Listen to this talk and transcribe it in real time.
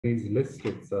list,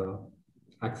 it's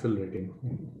accelerating.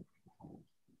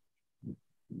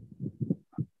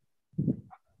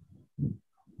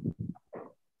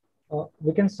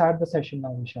 We can start the session now,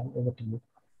 Vishal. Over to you.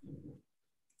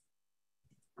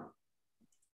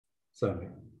 Certainly.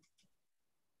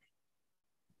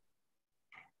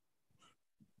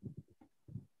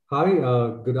 Hi,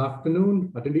 good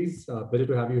afternoon, attendees. Pleasure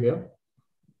to have you here.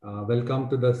 Welcome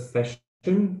to the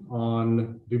session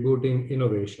on rebooting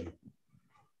innovation,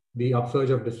 the upsurge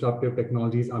of disruptive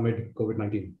technologies amid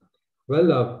COVID-19.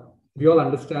 Well, we all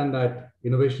understand that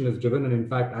innovation is driven and in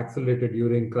fact accelerated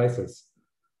during crisis.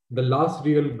 The last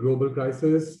real global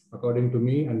crisis, according to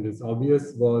me, and it's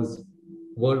obvious, was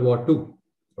World War II,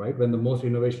 right? When the most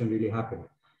innovation really happened.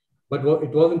 But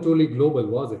it wasn't truly global,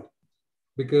 was it?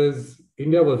 Because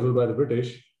India was ruled by the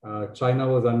British, China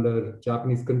was under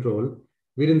Japanese control.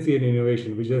 We didn't see any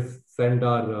innovation. We just sent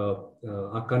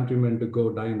our countrymen to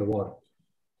go die in the war.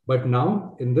 But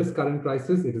now, in this current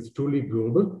crisis, it is truly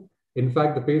global. In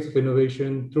fact, the pace of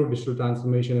innovation through digital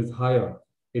transformation is higher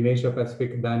in Asia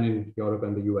Pacific than in Europe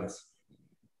and the US.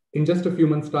 In just a few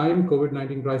months' time,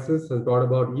 COVID-19 crisis has brought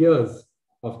about years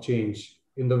of change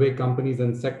in the way companies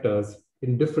and sectors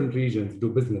in different regions do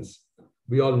business.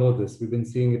 We all know this. We've been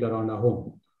seeing it around our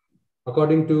home.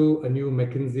 According to a new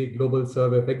McKinsey global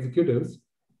survey of executives,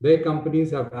 their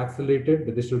companies have accelerated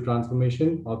the digital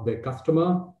transformation of their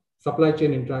customer, supply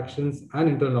chain interactions, and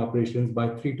internal operations by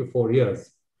 3 to 4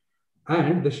 years.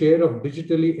 And the share of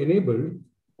digitally enabled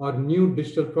or new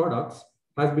digital products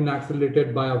has been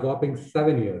accelerated by a whopping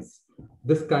 7 years.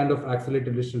 This kind of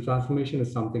accelerated digital transformation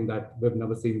is something that we've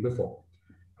never seen before.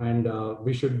 And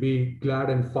we should be glad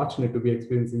and fortunate to be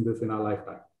experiencing this in our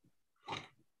lifetime.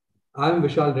 I'm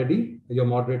Vishal Reddy, your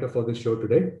moderator for this show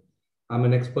today. I'm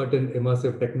an expert in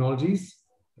immersive technologies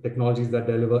that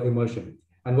deliver immersion.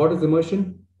 And what is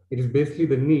immersion? It is basically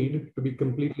the need to be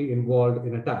completely involved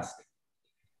in a task.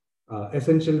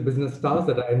 Essential business tasks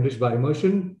that are enriched by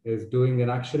immersion is doing an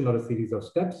action or a series of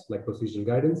steps like procedural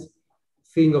guidance,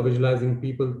 seeing or visualizing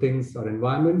people, things, or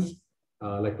environments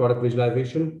like product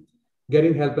visualization,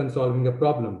 getting help and solving a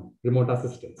problem, remote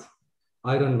assistance.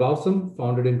 I run Wowsome,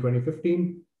 founded in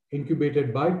 2015,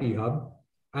 incubated by T-Hub,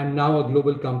 and now a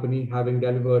global company having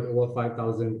delivered over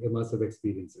 5,000 immersive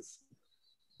experiences.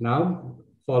 Now,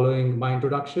 following my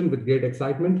introduction with great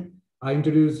excitement, I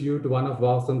introduce you to one of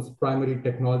Wowsome's primary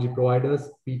technology providers,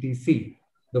 PTC,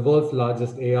 the world's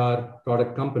largest AR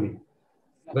product company.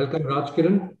 Welcome, Raj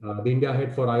Kiran, the India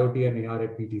head for IoT and AR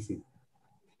at PTC.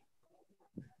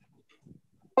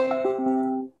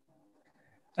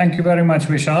 Thank you very much,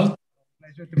 Vishal.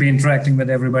 Pleasure to be interacting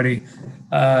with everybody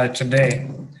today.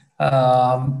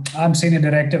 I'm Senior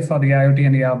Director for the IoT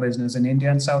and AR business in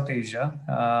India and South Asia.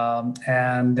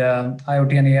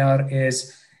 IoT and AR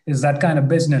is that kind of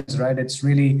business, right? It's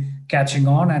really catching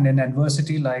on, and in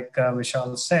adversity, like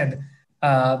Vishal said,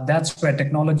 that's where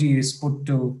technology is put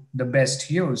to the best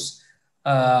use.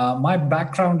 My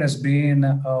background has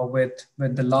been with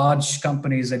the large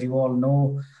companies that you all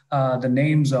know, the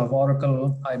names of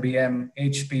Oracle, IBM,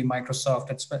 HP, Microsoft,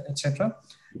 etc.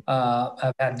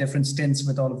 I've had different stints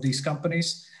with all of these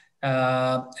companies.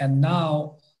 And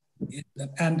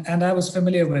I was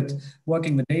familiar with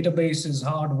working with databases,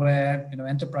 hardware,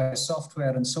 enterprise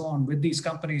software, and so on with these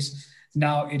companies.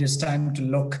 Now it is time to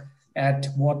look at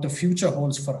what the future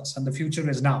holds for us, and the future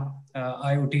is now.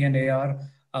 IoT and AR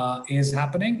is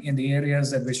happening in the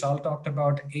areas that Vishal talked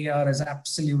about. AR is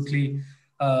absolutely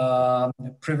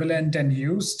prevalent and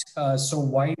used so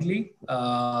widely,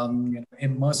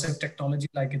 immersive technology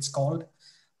like it's called,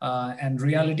 and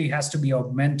reality has to be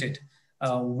augmented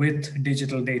with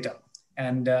digital data.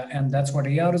 And that's what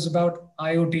AR is about.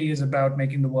 IoT is about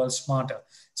making the world smarter.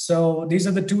 So these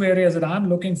are the two areas that I'm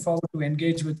looking forward to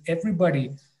engage with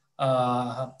everybody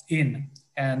in.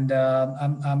 And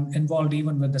I'm involved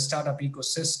even with the startup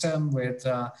ecosystem.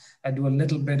 I do a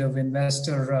little bit of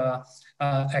investor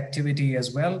activity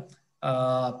as well.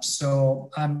 So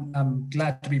I'm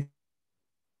glad to be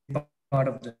part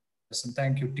of this. And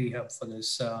thank you, T-Hub, for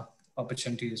this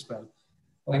opportunity as well.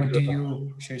 Over to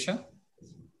you, Shesha.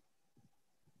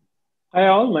 Hi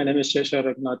all, my name is Shesha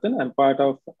Raghunathan. I'm part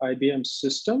of IBM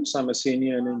Systems. I'm a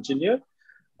senior engineer.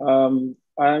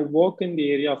 I work in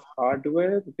the area of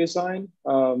hardware design,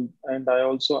 and I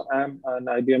also am an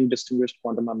IBM Distinguished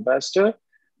Quantum Ambassador.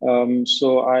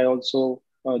 So I also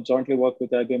jointly work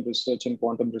with IBM Research and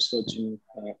Quantum Research in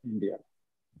India.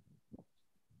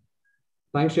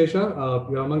 Thanks, Shesha.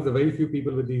 You're amongst the very few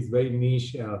people with these very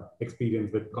niche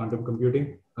experience with quantum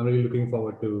computing. I'm really looking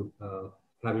forward to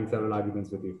having several arguments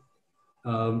with you.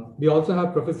 We also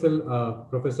have Professor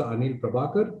Anil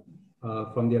Prabhakar.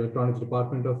 from the Electronics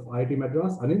Department of IIT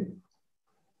Madras. Anil?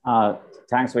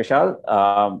 Thanks, Vishal.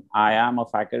 I am a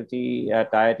faculty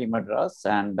at IIT Madras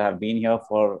and have been here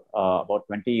for about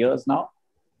 20 years now.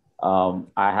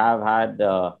 I have had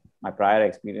my prior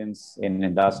experience in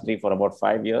industry for about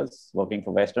 5 years, working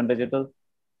for Western Digital.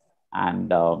 And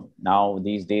now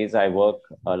these days I work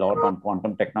a lot on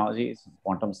quantum technologies,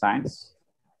 quantum science.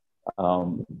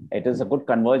 It is a good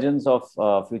convergence of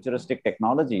futuristic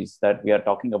technologies that we are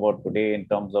talking about today in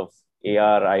terms of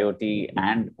AR, IoT,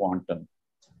 and quantum.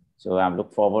 So I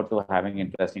look forward to having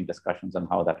interesting discussions on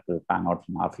how that will pan out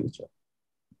in our future.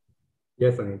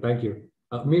 Yes, Anil, thank you.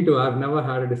 Me too. I've never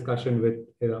had a discussion with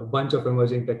a bunch of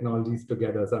emerging technologies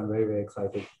together, so I'm very, very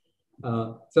excited.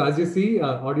 So as you see,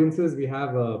 audiences, we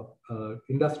have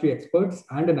industry experts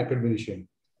and an academician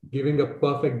giving a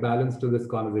perfect balance to this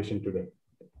conversation today.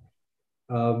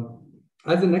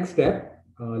 As the next step,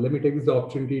 let me take this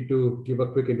opportunity to give a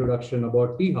quick introduction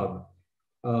about T-Hub.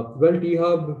 Well,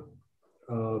 T-Hub,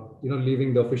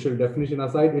 leaving the official definition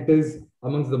aside, it is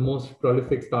amongst the most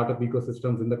prolific startup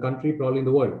ecosystems in the country, probably in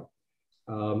the world.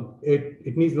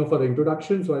 It needs no further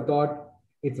introduction, so I thought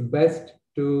it's best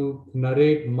to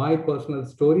narrate my personal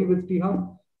story with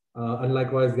T-Hub, and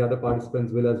likewise the other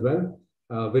participants will as well,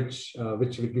 which will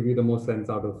give you the most sense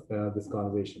out of this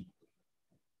conversation.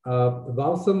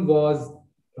 Vowsome was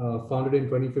founded in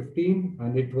 2015,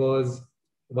 and it was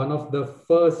one of the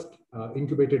first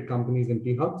incubated companies in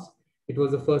T-Hubs. It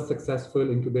was the first successful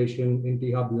incubation in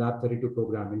T-Hub Lab 32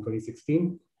 program in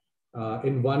 2016.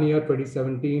 In 1 year,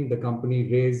 2017, the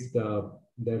company raised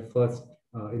their first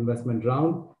investment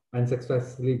round and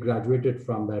successfully graduated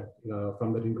from that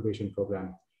incubation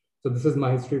program. So this is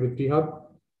my history with T-Hub.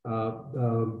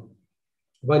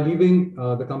 While leaving,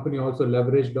 the company also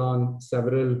leveraged on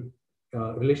several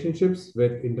relationships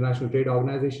with international trade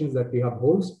organizations that T-Hub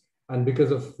holds, and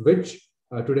because of which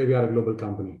today we are a global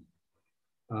company.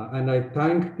 And I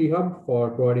thank T-Hub for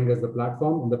providing us the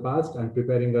platform in the past and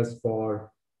preparing us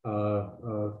for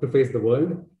to face the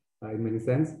world in many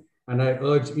sense. And I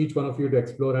urge each one of you to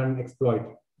explore and exploit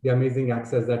the amazing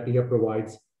access that T-Hub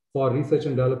provides for research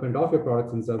and development of your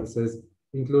products and services,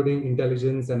 including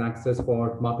intelligence and access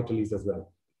for market release as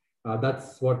well.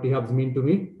 That's what T-Hubs mean to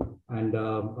me. And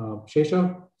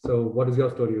Shesha, so what is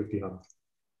your story with T-Hub?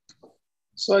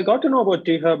 So I got to know about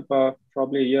T-Hub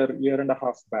probably a year and a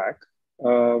half back.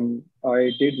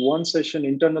 I did one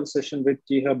internal session with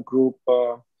T-Hub group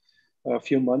a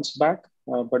few months back.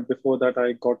 But before that,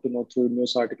 I got to know through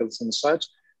news articles and such.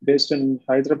 Based in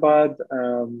Hyderabad,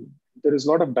 there is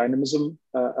a lot of dynamism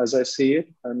as I see it,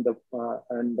 and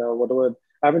whatever.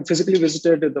 I haven't physically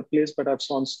visited the place, but I've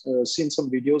seen some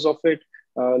videos of it.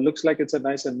 Looks like it's a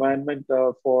nice environment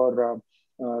for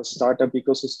startup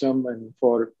ecosystem and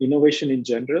for innovation in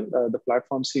general. The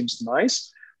platform seems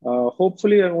nice.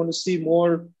 Hopefully, I want to see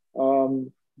more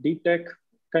deep tech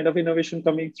kind of innovation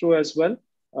coming through as well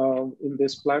in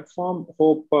this platform.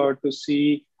 Hope to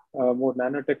see more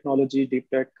nanotechnology, deep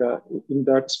tech in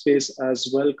that space as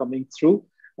well coming through.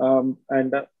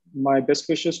 My best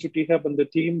wishes to T-Hub and the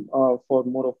team for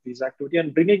more of these activity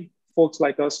and bringing folks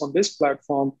like us on this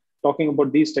platform talking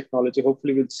about these technology.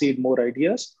 Hopefully we'll see more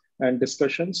ideas and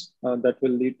discussions that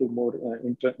will lead to more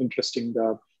interesting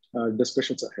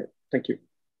discussions ahead. Thank you.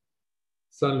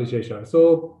 Certainly, Shesha.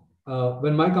 So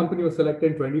when my company was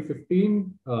selected in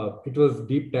 2015, it was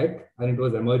deep tech and it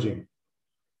was emerging,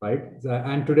 right?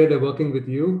 And today they're working with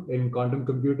you in quantum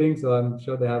computing. So I'm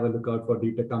sure they have a lookout for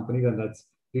deep tech companies, and that's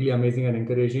really amazing and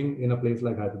encouraging in a place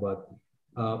like Hyderabad.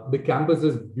 The campus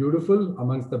is beautiful,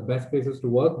 amongst the best places to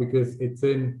work because it's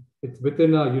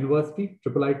within a university,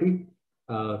 triple IT.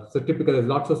 So typically there's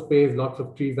lots of space, lots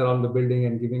of trees around the building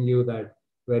and giving you that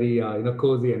very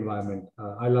cozy environment.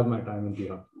 I love my time in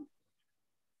T-Hub.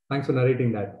 Thanks for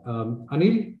narrating that.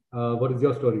 Anil, what is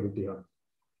your story with T-Hub?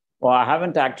 Well, I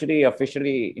haven't actually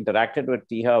officially interacted with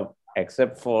T-Hub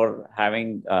except for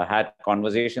having had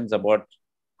conversations about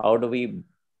how do we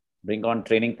bring on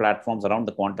training platforms around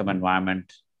the quantum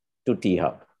environment to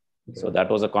T-Hub. Okay. So that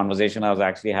was a conversation I was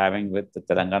actually having with the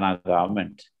Telangana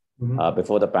government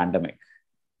before the pandemic.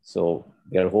 So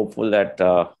we are hopeful that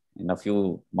in a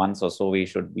few months or so, we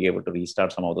should be able to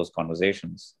restart some of those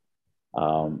conversations.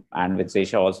 And with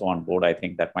Sesha also on board, I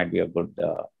think that might be a good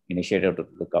initiative to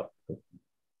look up.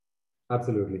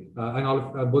 Absolutely.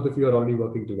 And both of you are already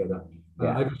working together.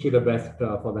 Yeah. I wish you the best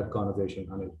for that conversation,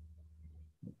 Anil.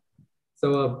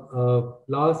 So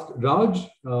last, Raj,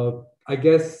 I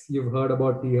guess you've heard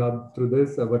about T-Hub through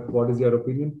this, but what is your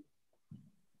opinion?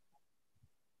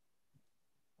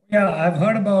 Yeah, I've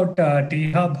heard about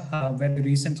T-Hub very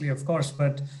recently, of course,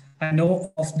 but I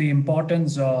know of the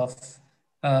importance of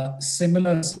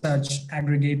similar such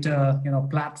aggregator,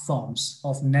 platforms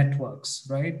of networks,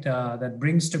 right? That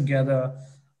brings together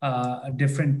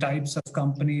different types of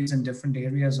companies in different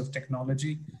areas of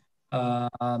technology.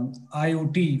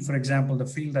 IoT, for example, the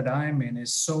field that I'm in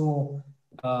is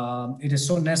it is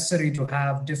so necessary to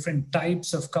have different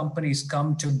types of companies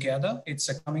come together. It's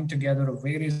a coming together of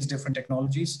various different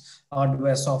technologies,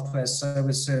 hardware, software,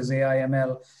 services, AI,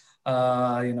 ML,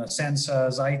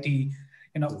 sensors, IT,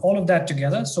 all of that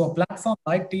together. So a platform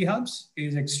like T-Hubs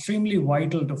is extremely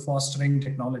vital to fostering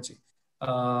technology.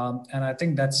 And I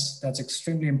think that's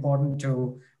extremely important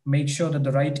to make sure that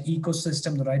the right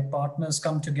ecosystem, the right partners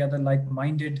come together,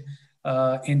 like-minded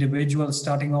individuals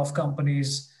starting off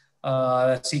companies,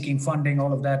 seeking funding,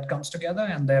 all of that comes together,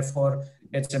 and therefore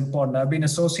it's important. I've been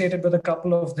associated with a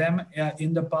couple of them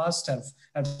in the past.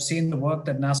 I've seen the work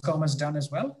that NASCOM has done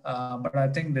as well, but I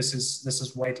think this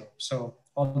is vital. So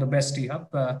all the best,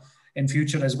 T-Hub, in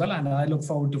future as well, and I look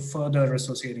forward to further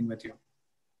associating with you.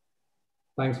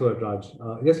 Thanks for it, Raj.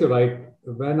 Yes, you're right.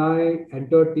 When I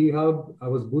entered T-Hub, I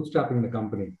was bootstrapping the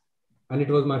company, and it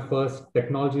was my first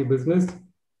technology business.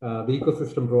 The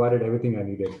ecosystem provided everything I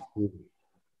needed.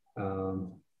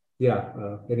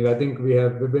 Anyway, I think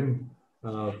we've been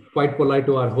quite polite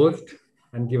to our host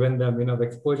and given them enough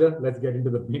exposure. Let's get into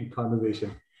the main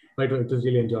conversation. Right, it was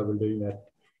really enjoyable doing that.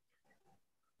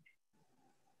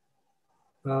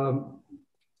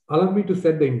 Allow me to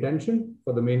set the intention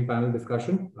for the main panel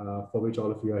discussion, for which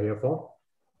all of you are here for.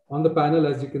 On the panel,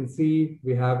 as you can see,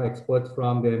 we have experts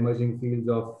from the emerging fields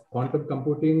of quantum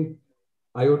computing,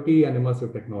 IoT, and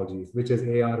immersive technologies, which is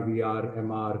AR, VR,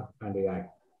 MR, and AI.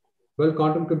 Well,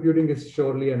 quantum computing is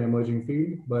surely an emerging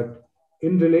field, but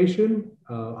in relation,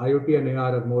 IoT and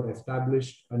AR are more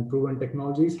established and proven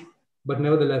technologies. But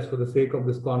nevertheless, for the sake of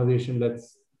this conversation,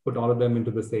 let's put all of them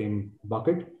into the same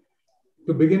bucket.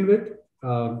 To begin with,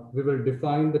 we will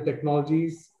define the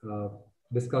technologies,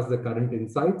 discuss the current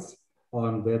insights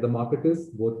on where the market is,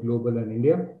 both global and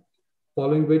India,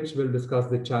 following which we'll discuss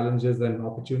the challenges and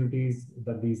opportunities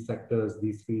that these sectors,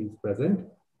 these fields present.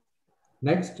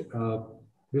 Next,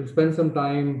 we'll spend some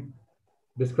time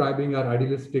describing our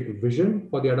idealistic vision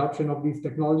for the adoption of these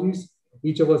technologies.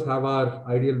 Each of us have our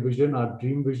ideal vision, our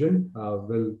dream vision.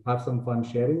 We'll have some fun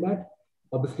sharing that.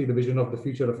 Obviously, the vision of the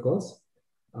future, of course.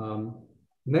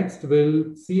 Next,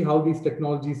 we'll see how these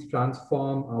technologies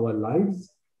transform our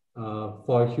lives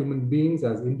for human beings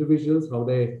as individuals, how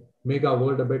they make our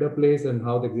world a better place, and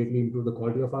how they greatly improve the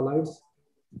quality of our lives.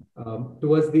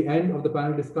 Towards the end of the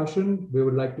panel discussion, we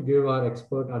would like to give our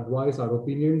expert advice, our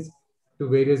opinions to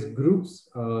various groups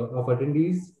of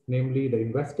attendees, namely the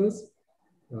investors,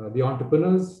 the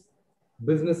entrepreneurs,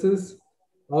 businesses,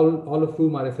 all of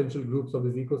whom are essential groups of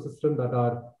this ecosystem that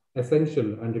are essential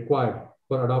and required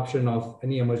for adoption of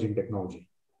any emerging technology.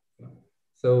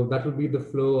 So that will be the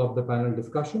flow of the panel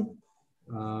discussion.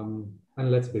 And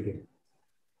let's begin.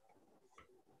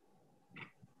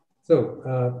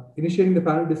 So initiating the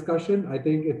panel discussion, I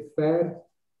think it's fair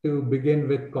to begin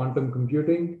with quantum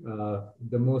computing,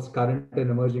 the most current and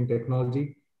emerging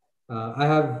technology. I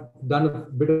have done a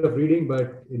bit of reading,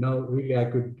 but really I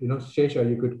could, Shesha,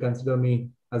 you could consider me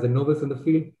as a novice in the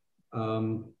field.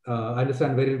 I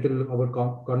understand very little about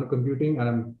quantum computing, and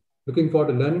I'm looking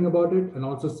forward to learning about it and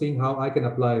also seeing how I can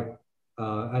apply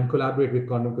and collaborate with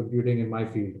quantum computing in my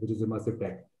field, which is immersive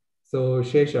tech. So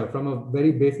Shesha, from a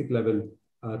very basic level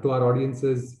to our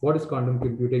audiences, what is quantum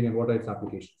computing and what are its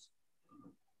applications?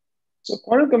 So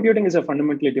quantum computing is a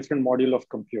fundamentally different module of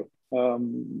compute.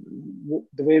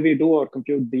 The way we do our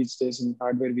compute these days in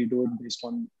hardware, we do it based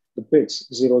on the bits,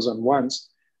 zeros and ones.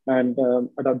 And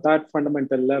at that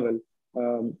fundamental level,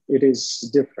 it is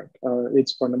different.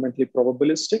 It's fundamentally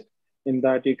probabilistic in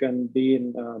that you can be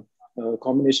in a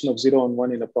combination of 0 and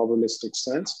 1 in a probabilistic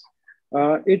sense.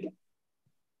 It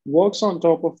works on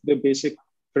top of the basic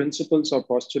principles or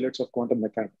postulates of quantum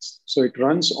mechanics. So it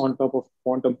runs on top of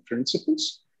quantum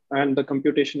principles, and the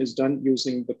computation is done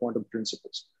using the quantum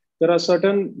principles. There are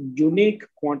certain unique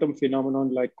quantum phenomena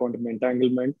like quantum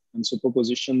entanglement and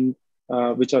superposition,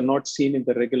 which are not seen in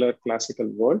the regular classical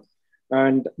world.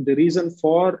 And the reason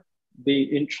for the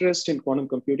interest in quantum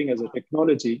computing as a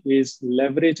technology is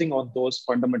leveraging on those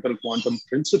fundamental quantum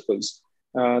principles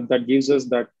that gives us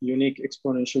that unique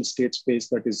exponential state space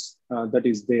that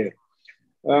is there.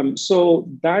 So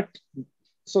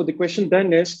the question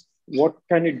then is, what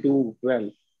can it do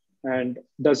well? And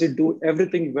does it do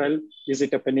everything well? Is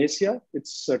it a panacea? It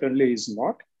certainly is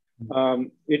not.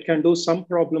 It can do some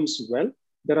problems well.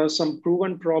 There are some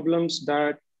proven problems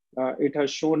that it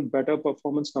has shown better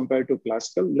performance compared to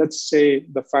classical. Let's say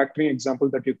the factoring example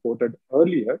that you quoted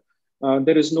earlier,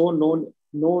 there is no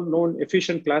known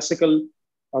efficient classical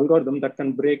algorithm that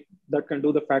can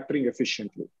do the factoring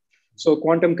efficiently. So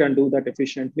quantum can do that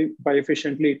efficiently. By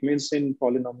efficiently, it means in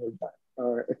polynomial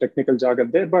time, a technical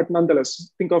jargon there, but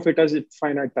nonetheless, think of it as a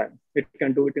finite time. It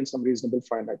can do it in some reasonable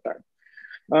finite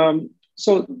time.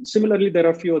 So similarly, there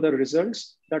are a few other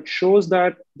results that shows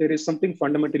that there is something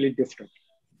fundamentally different.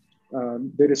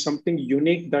 There is something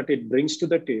unique that it brings to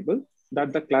the table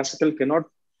that the classical cannot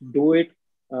do it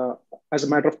as a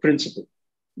matter of principle.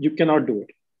 You cannot do it,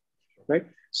 right?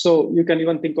 So you can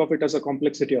even think of it as a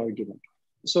complexity argument.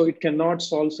 So it cannot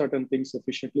solve certain things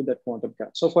efficiently that quantum can.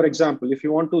 So for example, if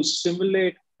you want to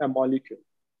simulate a molecule,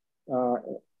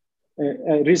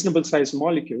 a reasonable size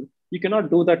molecule, you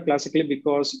cannot do that classically,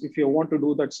 because if you want to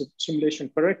do that simulation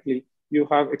correctly, you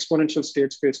have exponential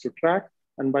state space to track.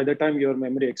 And by the time your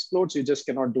memory explodes, you just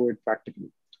cannot do it practically.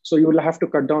 So you will have to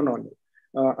cut down on it.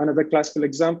 Another classical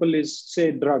example is,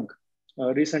 say, drug.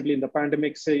 Recently in the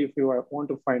pandemic, say if you want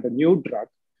to find a new drug,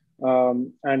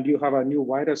 and you have a new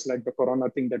virus like the corona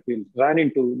thing that we ran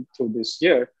into through this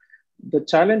year, the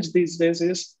challenge these days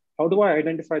is, how do I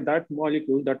identify that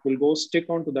molecule that will go stick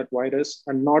onto that virus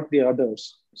and not the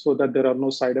others, so that there are no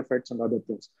side effects and other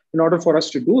things? In order for us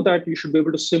to do that, you should be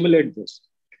able to simulate this.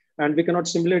 And we cannot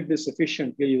simulate this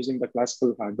efficiently using the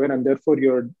classical hardware. And therefore,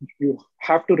 you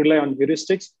have to rely on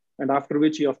heuristics, and after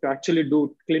which you have to actually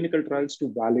do clinical trials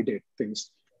to validate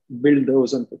things, build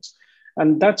those and things.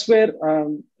 And that's where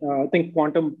I think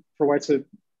quantum provides a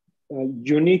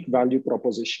unique value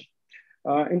proposition.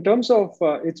 In terms of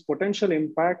its potential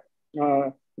impact,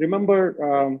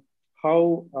 remember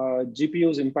how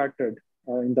GPUs impacted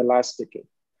in the last decade.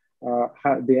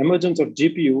 The emergence of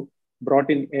GPU brought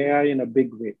in AI in a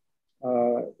big way.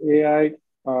 AI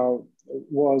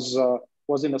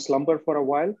was in a slumber for a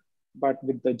while, but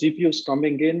with the GPUs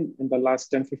coming in the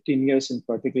last 10, 15 years in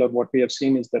particular, what we have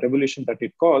seen is the revolution that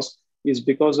it caused is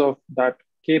because of that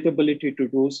capability to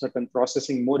do certain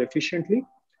processing more efficiently,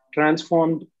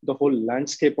 transformed the whole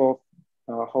landscape of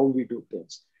how we do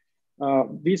things.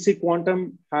 We see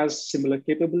quantum has similar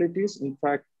capabilities. In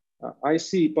fact, I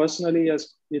see personally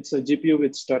as it's a GPU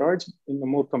with steroids in a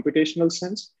more computational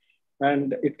sense,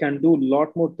 and it can do a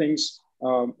lot more things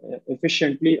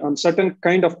efficiently on certain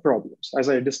kind of problems. As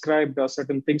I described,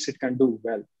 certain things it can do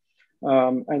well.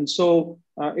 And so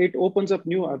it opens up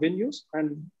new avenues,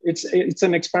 and it's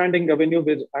an expanding avenue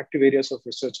with active areas of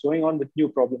research going on with new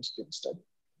problems being studied.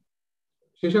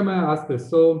 Shisha, may I ask this?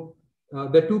 So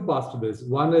there are two parts to this.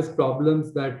 One is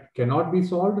problems that cannot be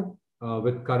solved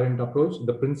with current approach,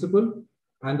 the principle,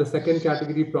 and the second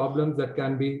category, problems that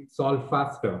can be solved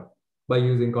faster by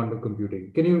using quantum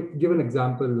computing. Can you give an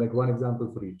example, like one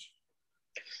example for each?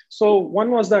 So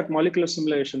one was that molecular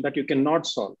simulation that you cannot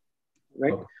solve,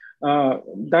 right? Okay.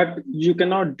 That you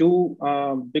cannot do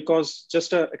because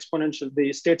just exponential,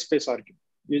 the state space argument,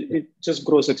 it just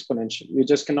grows exponentially. You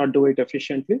just cannot do it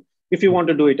efficiently. If you want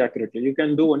to do it accurately, you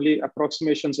can do only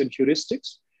approximations and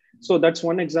heuristics. So that's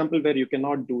one example where you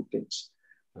cannot do things.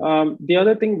 The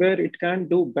other thing where it can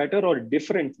do better or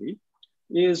differently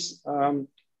is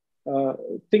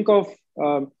think of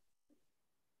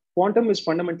quantum is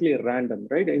fundamentally random,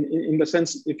 right? In the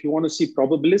sense, if you want to see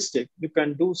probabilistic, you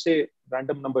can do, say,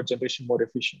 random number generation more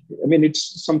efficiently. I mean,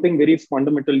 it's something very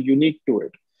fundamental, unique to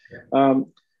it.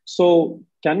 So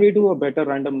can we do a better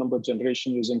random number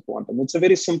generation using quantum? It's a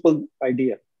very simple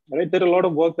idea, right? There are a lot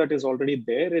of work that is already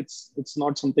there. It's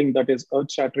not something that is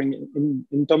earth-shattering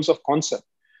in terms of concept.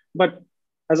 But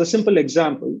as a simple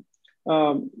example,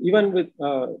 even with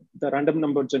the random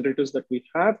number generators that we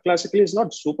have classically is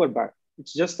not super bad.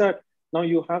 It's just that now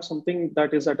you have something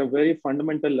that is at a very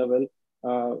fundamental level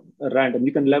random.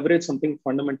 You can leverage something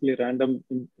fundamentally random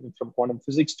from quantum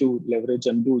physics to leverage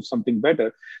and do something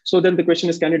better. So then the question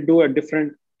is, can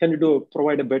you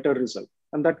provide a better result?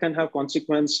 And that can have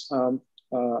consequence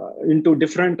into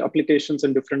different applications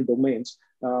and different domains,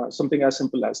 something as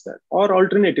simple as that. Or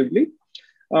alternatively,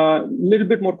 a little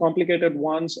bit more complicated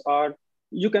ones are,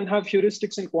 you can have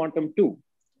heuristics in quantum too.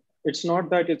 It's not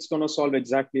that it's going to solve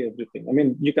exactly everything. I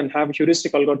mean, you can have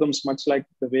heuristic algorithms much like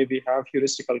the way we have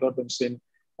heuristic algorithms in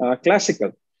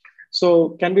classical.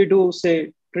 So can we do,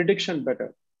 say, prediction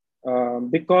better?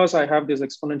 Because I have this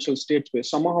exponential state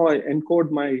space, somehow I encode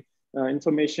my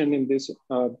information in this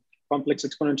complex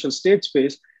exponential state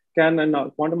space. Can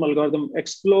a quantum algorithm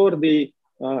explore the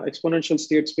exponential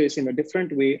state space in a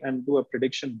different way and do a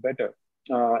prediction better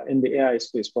in the AI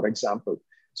space, for example?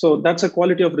 So that's a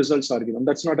quality of results argument.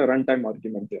 That's not a runtime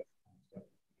argument there.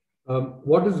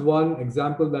 What is one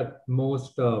example that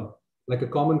most, like a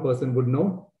common person would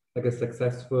know, like a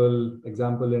successful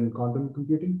example in quantum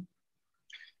computing?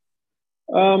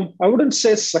 I wouldn't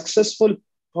say successful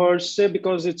per se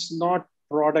because it's not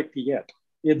product yet.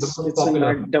 It's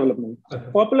in development.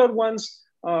 Popular ones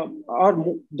are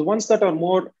the ones that are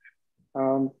more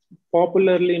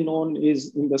popularly known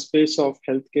is in the space of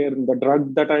healthcare, and the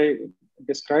drug that I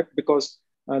described, because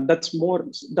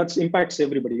that impacts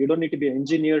everybody. You don't need to be an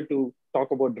engineer to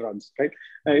talk about drugs, right?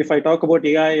 If I talk about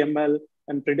AI, ML,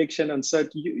 and prediction and such,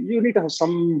 you need to have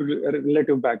some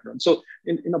relative background. So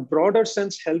in a broader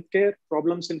sense,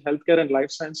 problems in healthcare and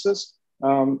life sciences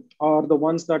are the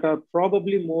ones that are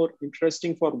probably more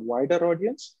interesting for wider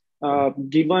audience,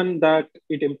 given that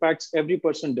it impacts every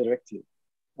person directly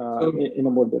in a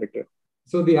more direct way.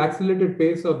 So the accelerated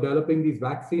pace of developing these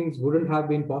vaccines wouldn't have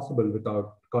been possible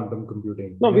without quantum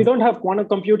computing. No, we don't have quantum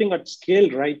computing at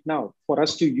scale right now for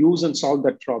us to use and solve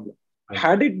that problem.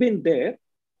 Had it been there,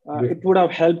 it would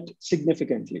have helped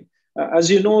significantly. As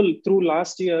you know, through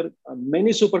last year,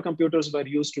 many supercomputers were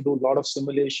used to do a lot of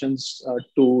simulations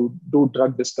to do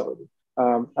drug discovery.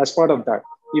 As part of that,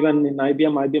 even in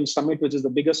IBM Summit, which is the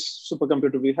biggest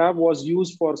supercomputer we have, was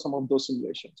used for some of those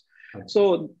simulations.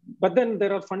 So, but then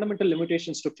there are fundamental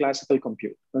limitations to classical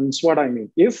compute. And that's what I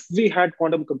mean. If we had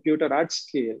quantum computer at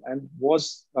scale and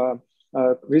was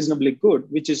reasonably good,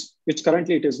 which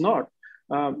currently it is not,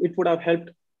 it would have helped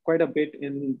quite a bit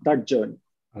in that journey.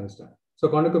 I understand. So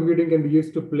quantum computing can be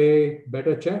used to play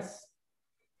better chess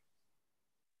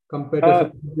compared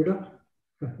to supercomputer?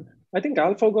 I think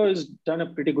AlphaGo has done a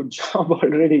pretty good job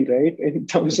already, right, in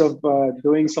terms of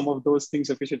doing some of those things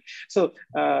efficiently. So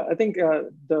I think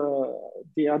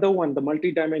the other one, the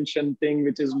multi-dimension thing,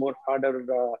 which is more harder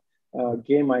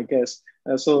game, I guess.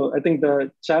 So I think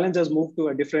the challenge has moved to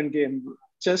a different game.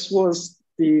 Chess was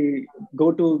the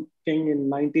go-to thing in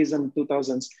 90s and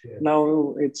 2000s. Yeah.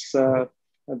 Now it's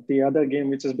the other game,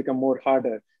 which has become more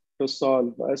harder to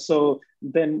solve. So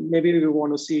then maybe we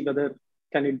want to see whether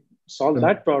can it solve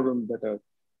that problem better.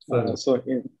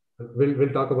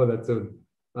 We'll talk about that soon.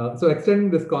 So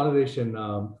extending this conversation,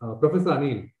 Professor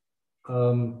Anil,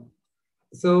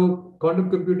 so quantum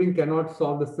computing cannot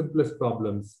solve the simplest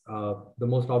problems, the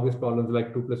most obvious problems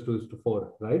like 2 + 2 is to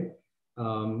 4, right?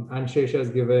 And Shesha has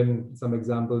given some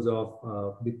examples of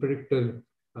the predictive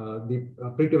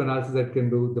analysis that it can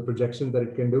do, the projections that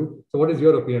it can do. So what is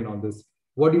your opinion on this?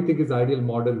 What do you think is the ideal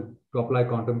model to apply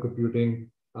quantum computing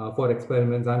for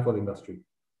experiments and for the industry?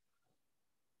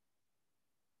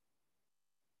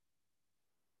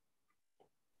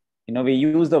 We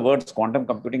use the words quantum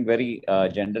computing very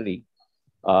generally.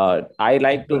 I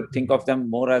like to think of them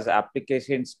more as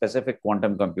application-specific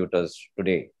quantum computers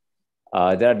today.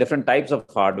 There are different types of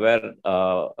hardware.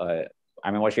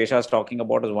 What Shesha is talking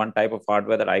about is one type of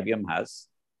hardware that IBM has.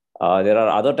 There are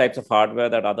other types of hardware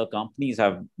that other companies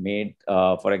have made,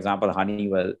 for example,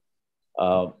 Honeywell.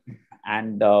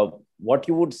 And what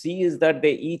you would see is that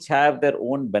they each have their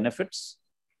own benefits.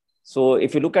 So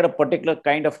if you look at a particular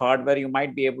kind of hardware, you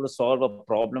might be able to solve a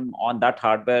problem on that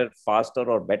hardware faster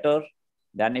or better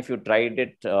than if you tried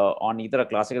it on either a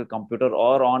classical computer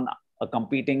or on a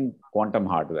competing quantum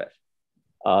hardware.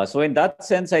 So in that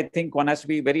sense, I think one has to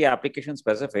be very application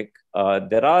specific.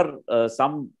 There are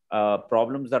some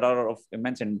problems that are of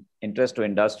immense interest to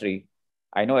industry.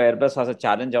 I know Airbus has a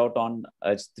challenge out on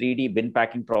its 3D bin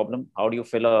packing problem. How do you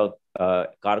fill a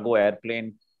cargo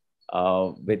airplane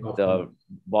with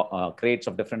crates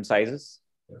of different sizes?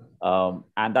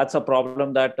 And that's a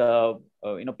problem that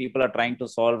people are trying to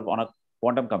solve on a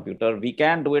quantum computer. We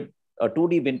can do it, a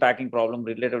 2D bin packing problem,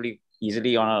 relatively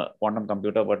easily on a quantum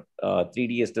computer, but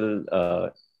 3D is still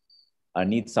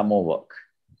needs some more work,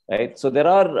 right? So there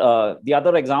are, the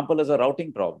other example is a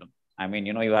routing problem.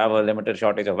 You have a limited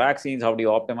shortage of vaccines. How do you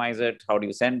optimize it? How do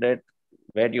you send it?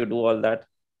 Where do you do all that?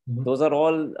 Mm-hmm. Those are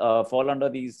all fall under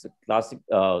these class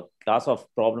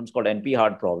of problems called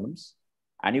NP-hard problems.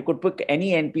 And you could pick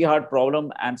any NP-hard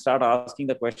problem and start asking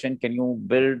the question, can you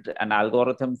build an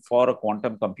algorithm for a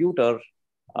quantum computer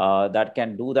that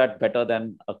can do that better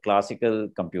than a classical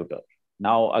computer?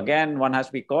 Now, again, one has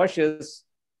to be cautious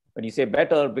when you say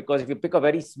better, because if you pick a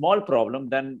very small problem,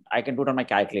 then I can do it on my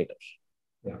calculator.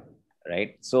 Yeah.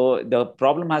 Right. So the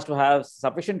problem has to have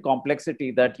sufficient complexity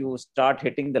that you start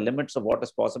hitting the limits of what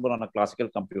is possible on a classical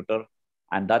computer.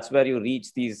 And that's where you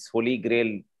reach these holy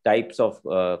grail types of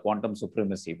quantum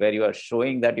supremacy, where you are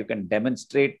showing that you can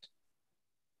demonstrate,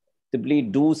 simply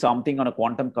do something on a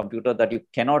quantum computer that you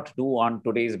cannot do on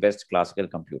today's best classical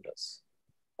computers.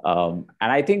 And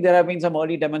I think there have been some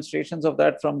early demonstrations of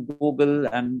that from Google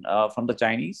and from the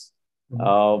Chinese.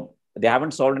 Mm-hmm. They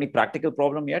haven't solved any practical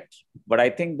problem yet, but I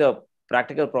think the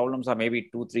practical problems are maybe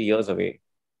 2-3 years away.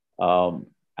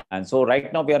 And so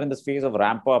right now we are in this phase of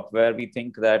ramp up where we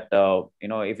think that,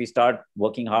 if we start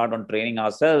working hard on training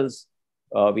ourselves,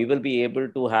 we will be able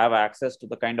to have access to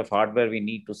the kind of hardware we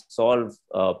need to solve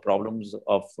problems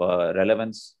of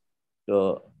relevance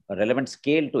to a relevant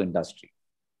scale to industry.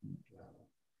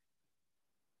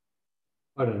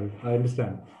 All right, I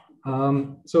understand.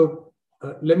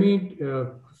 Let me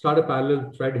start a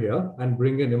parallel thread here and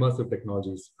bring in immersive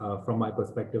technologies from my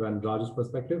perspective and Raj's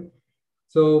perspective.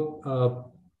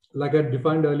 So, like I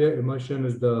defined earlier, immersion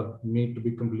is the need to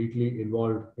be completely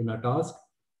involved in a task.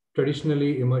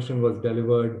 Traditionally, immersion was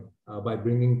delivered by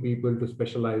bringing people to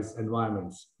specialized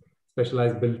environments,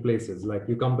 specialized built places. Like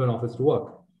you come to an office to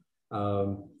work,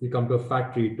 you come to a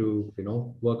factory to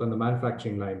work on the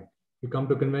manufacturing line. You come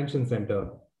to a convention center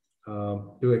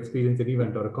to experience an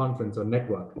event or a conference or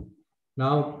network.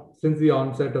 Now, since the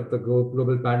onset of the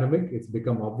global pandemic, it's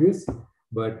become obvious,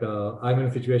 but I'm in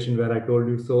a situation where I told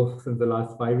you so since the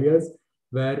last 5 years,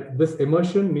 where this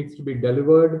immersion needs to be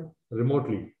delivered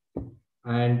remotely.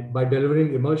 And by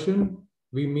delivering immersion,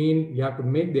 we mean you have to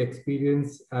make the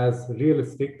experience as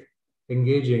realistic,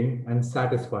 engaging, and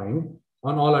satisfying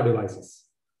on all our devices.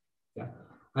 Yeah.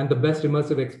 And the best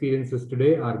immersive experiences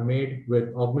today are made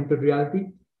with augmented reality,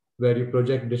 where you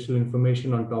project digital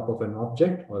information on top of an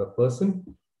object or a person.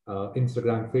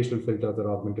 Instagram facial filters are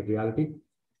augmented reality.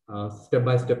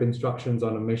 Step-by-step instructions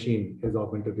on a machine is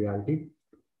augmented reality.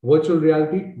 Virtual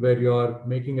reality, where you're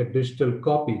making a digital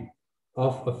copy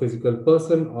of a physical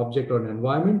person, object, or an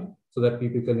environment so that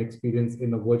people can experience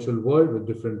in a virtual world with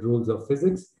different rules of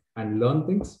physics and learn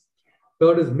things.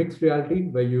 Third is mixed reality,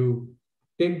 where you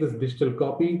take this digital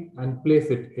copy and place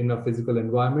it in a physical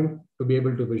environment to be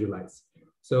able to visualize.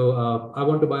 So I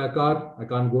want to buy a car. I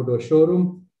can't go to a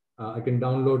showroom. I can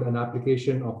download an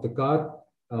application of the car,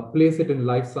 place it in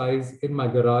life size in my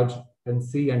garage and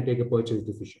see and take a purchase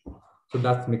decision. So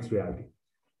that's mixed reality.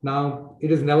 Now,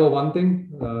 it is never one thing,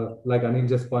 like Anil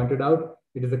just pointed out.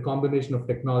 It is a combination of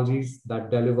technologies that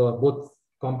deliver both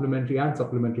complementary and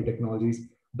supplementary technologies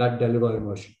that deliver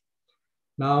immersion.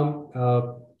 Now,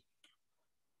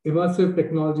 immersive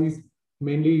technologies,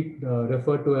 mainly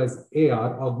referred to as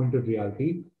AR, augmented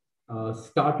reality,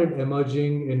 started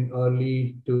emerging in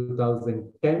early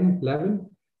 2010-11.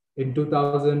 In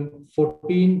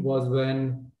 2014 was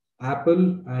when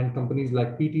Apple and companies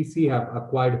like PTC have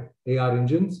acquired AR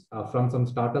engines from some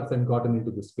startups and gotten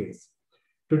into the space.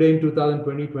 Today in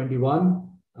 2020-21,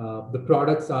 the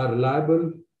products are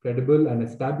reliable, credible, and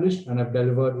established and have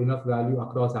delivered enough value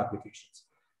across applications.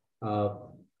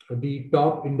 The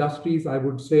top industries, I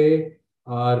would say,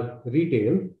 are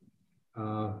retail,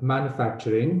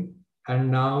 manufacturing, and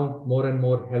now more and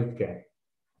more healthcare.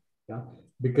 Yeah,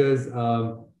 because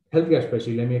healthcare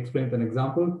especially, let me explain with an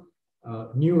example.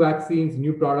 New vaccines,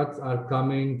 new products are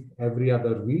coming every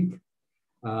other week.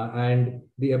 And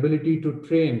the ability to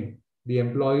train the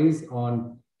employees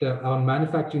on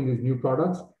manufacturing these new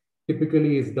products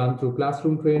typically is done through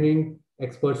classroom training.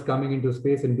 Experts coming into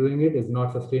space and doing it is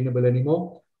not sustainable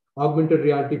anymore. Augmented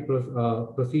reality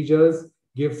procedures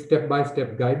give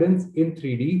step-by-step guidance in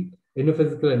 3D in a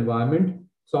physical environment,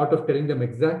 sort of telling them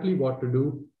exactly what to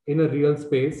do in a real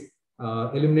space,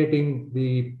 eliminating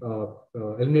the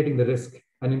risk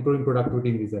and improving productivity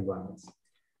in these environments.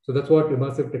 So that's what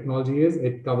immersive technology is.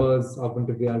 It covers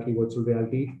augmented reality, virtual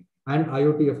reality, and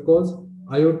IoT, of course.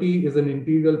 IoT is an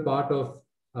integral part of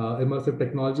immersive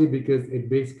technology because it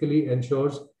basically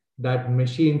ensures that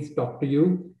machines talk to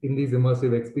you in these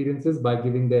immersive experiences by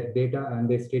giving their data and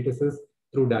their statuses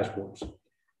through dashboards.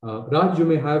 Raj, you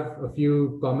may have a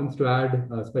few comments to add,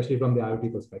 especially from the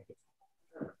IoT perspective.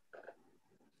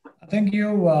 I think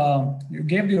you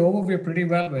gave the overview pretty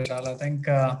well, Vishal. I think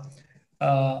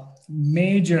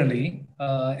majorly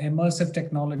immersive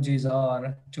technologies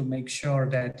are to make sure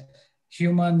that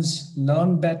humans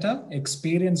learn better,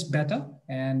 experience better,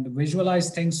 and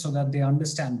visualize things so that they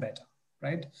understand better,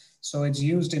 right? So it's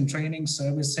used in training,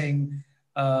 servicing,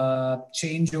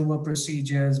 changeover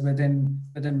procedures within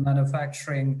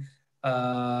manufacturing,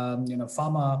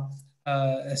 pharma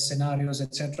scenarios,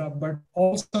 etc., but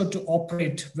also to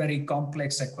operate very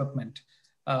complex equipment.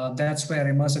 That's where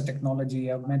immersive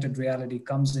technology, augmented reality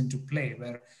comes into play,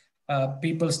 where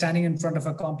people standing in front of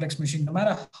a complex machine, no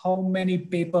matter how many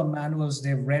paper manuals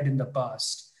they've read in the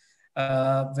past,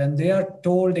 when they are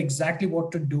told exactly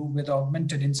what to do with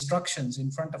augmented instructions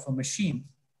in front of a machine,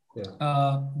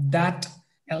 that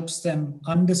helps them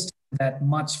understand that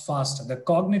much faster. The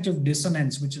cognitive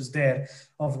dissonance, which is there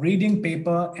of reading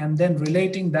paper and then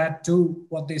relating that to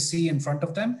what they see in front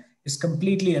of them, is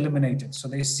completely eliminated. So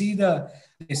they see the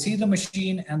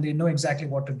machine and they know exactly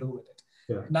what to do with it.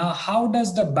 Yeah. Now, how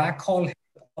does the backhaul help?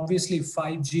 Obviously,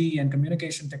 5G and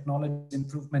communication technology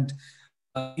improvement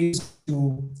is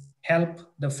to help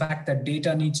the fact that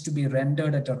data needs to be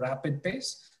rendered at a rapid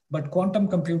pace. But quantum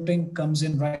computing comes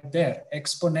in right there.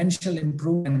 Exponential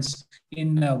improvements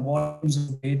in volumes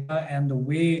of data and the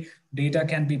way data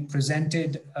can be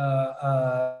presented,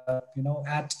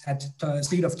 at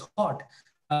speed of thought.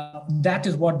 That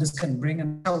is what this can bring,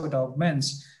 and how it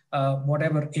augments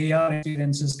whatever AR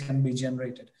experiences can be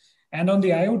generated. And on the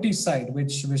IoT side,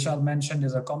 which Vishal mentioned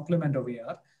is a complement of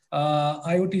AR,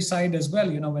 IoT side as well,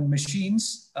 when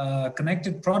machines,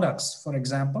 connected products, for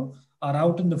example, are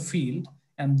out in the field,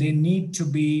 and they need to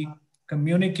be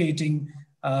communicating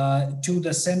to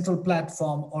the central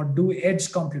platform or do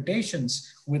edge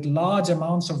computations with large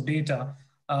amounts of data.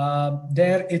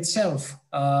 There itself,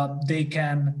 they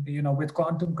can, with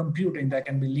quantum computing, there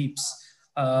can be leaps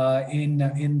in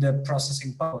the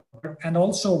processing power. And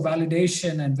also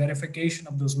validation and verification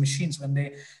of those machines when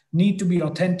they need to be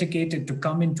authenticated to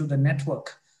come into the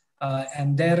network.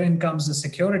 And therein comes the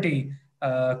security,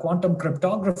 quantum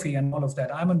cryptography and all of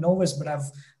that. I'm a novice, but I've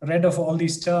read of all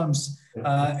these terms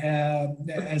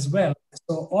as well.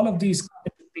 So all of these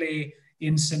play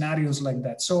in scenarios like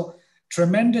that. So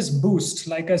tremendous boost,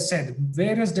 like I said,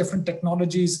 various different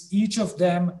technologies, each of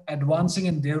them advancing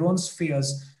in their own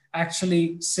spheres,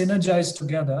 actually synergize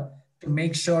together to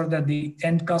make sure that the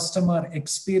end customer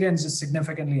experience is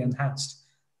significantly enhanced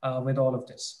with all of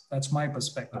this. That's my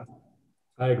perspective.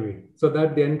 I agree. So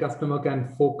that the end customer can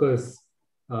focus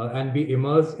and be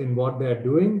immersed in what they're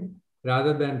doing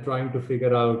rather than trying to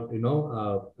figure out,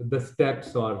 the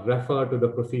steps or refer to the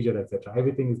procedure, etc.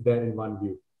 Everything is there in one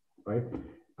view, right?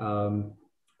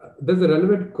 There's a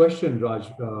relevant question,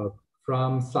 Raj,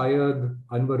 from Syed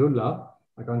Anwarullah.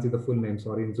 I can't see the full name,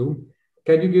 sorry, in Zoom.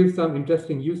 Can you give some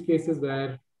interesting use cases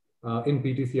where, in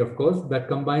PTC, of course, that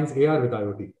combines AR with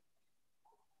IoT?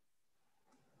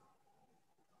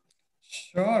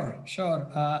 Sure.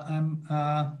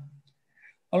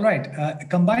 All right.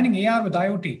 Combining AR with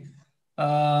IoT.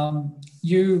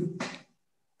 You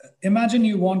imagine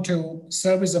you want to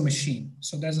service a machine.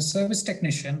 So there's a service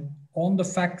technician on the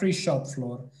factory shop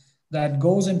floor that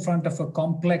goes in front of a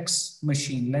complex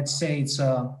machine. Let's say it's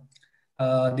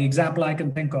the example I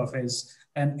can think of is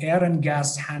an air and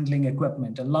gas handling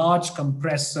equipment, a large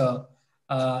compressor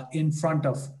in front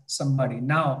of somebody.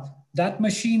 Now, that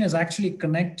machine is actually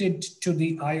connected to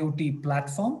the IoT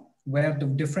platform where the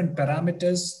different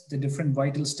parameters, the different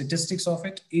vital statistics of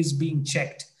it is being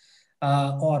checked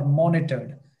or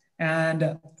monitored.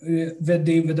 And with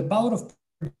the power of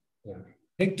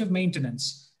predictive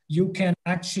maintenance, you can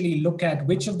actually look at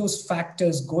which of those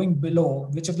factors going below,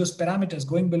 which of those parameters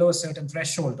going below a certain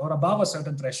threshold or above a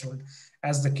certain threshold,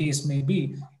 as the case may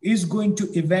be, is going to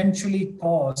eventually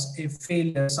cause a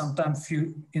failure sometime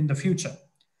in the future.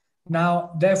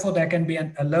 Now, therefore, there can be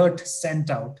an alert sent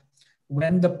out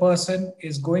when the person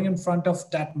is going in front of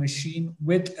that machine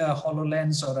with a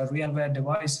HoloLens or a RealWear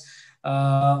device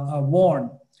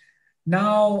worn.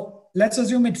 Now, let's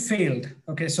assume it failed.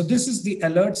 Okay, so this is the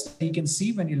alerts that you can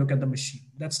see when you look at the machine.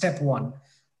 That's step one.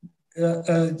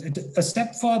 A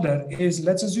step further is,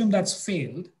 let's assume that's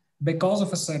failed because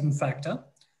of a certain factor.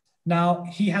 Now,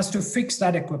 he has to fix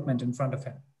that equipment in front of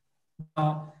him.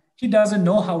 Now, he doesn't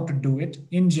know how to do it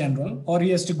in general, or he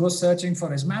has to go searching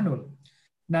for his manual.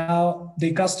 Now,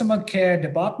 the customer care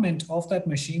department of that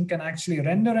machine can actually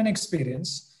render an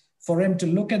experience for him to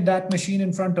look at that machine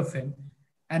in front of him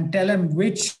and tell him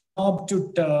which knob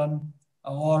to turn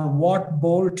or what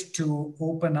bolt to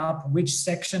open up, which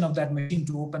section of that machine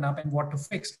to open up and what to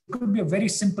fix. It could be a very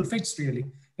simple fix, really.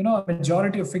 A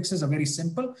majority of fixes are very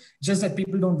simple, just that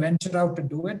people don't venture out to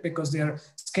do it because they're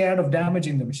scared of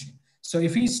damaging the machine. So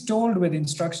if he's told with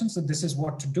instructions that this is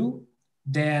what to do,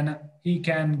 then he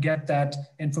can get that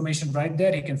information right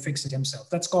there. He can fix it himself.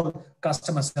 That's called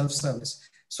customer self-service.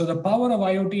 So the power of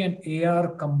IoT and AR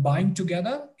combined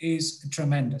together is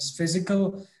tremendous.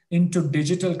 Physical into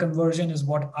digital conversion is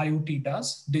what IoT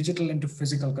does. Digital into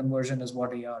physical conversion is what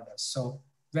AR does. So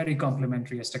very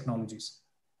complementary as technologies.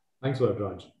 Thanks for that,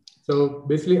 Raj. So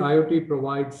basically, IoT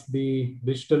provides the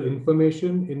digital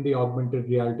information in the augmented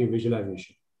reality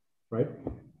visualization, right?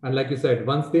 And like you said,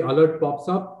 once the alert pops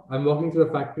up, I'm walking through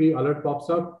the factory, alert pops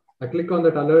up, I click on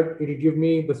that alert, it'll give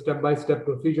me the step-by-step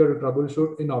procedure to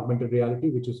troubleshoot in augmented reality,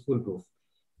 which is foolproof.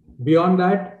 Beyond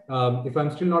that, if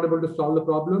I'm still not able to solve the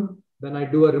problem, then I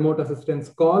do a remote assistance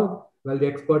call where the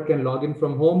expert can log in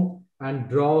from home and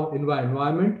draw in my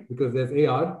environment because there's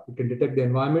AR, you can detect the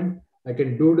environment. I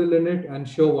can doodle in it and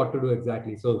show what to do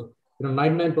exactly. So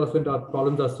 99% of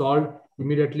problems are solved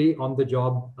immediately on the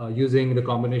job using the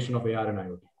combination of AR and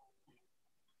IoT.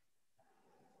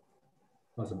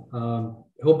 Awesome.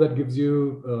 I hope that gives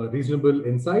you reasonable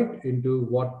insight into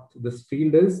what this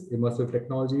field is: immersive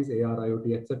technologies, AR,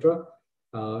 IoT, etc.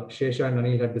 Shesha and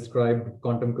Anil had described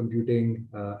quantum computing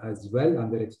as well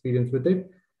and their experience with it.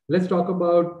 Let's talk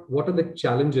about what are the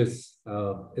challenges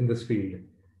in this field.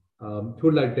 Who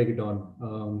would like to take it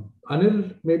on?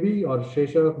 Anil, maybe, or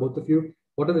Shesha, both of you.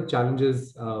 What are the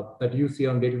challenges that you see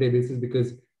on a day-to-day basis?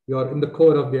 Because you're in the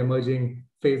core of the emerging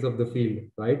phase of the field,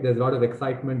 right? There's a lot of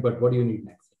excitement, but what do you need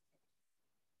next?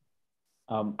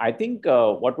 I think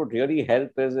what would really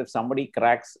help is if somebody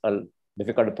cracks a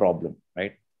difficult problem,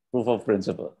 right? Proof of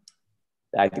principle.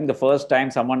 I think the first time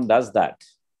someone does that,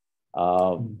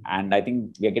 and I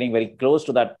think we are getting very close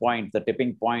to that point, the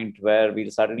tipping point where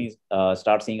we'll suddenly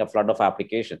start seeing a flood of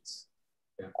applications.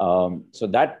 Yeah. So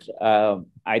that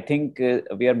I think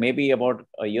we are maybe about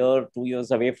a year, 2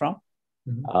 years away from.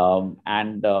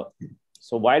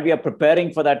 So while we are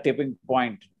preparing for that tipping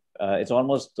point, it's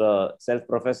almost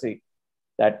self-prophecy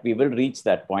that we will reach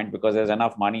that point because there's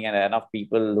enough money and enough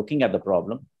people looking at the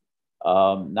problem.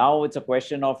 Now it's a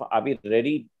question of, are we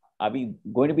ready? Are we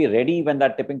going to be ready when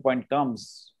that tipping point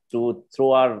comes to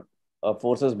throw our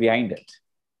forces behind it?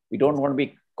 We don't want to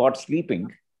be caught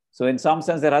sleeping. So in some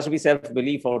sense, there has to be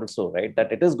self-belief also, right?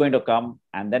 That it is going to come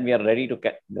and then we are ready to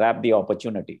grab the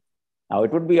opportunity. Now,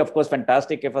 it would be, of course,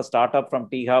 fantastic if a startup from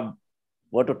T-Hub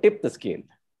were to tip the scale.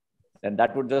 Then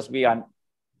that would just be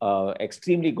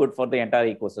extremely good for the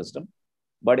entire ecosystem.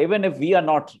 But even if we are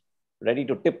not ready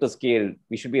to tip the scale,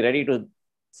 we should be ready to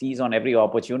seize on every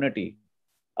opportunity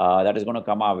that is going to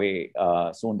come our way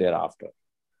soon thereafter.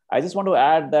 I just want to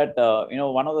add that,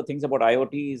 one of the things about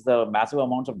IoT is the massive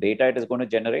amounts of data it is going to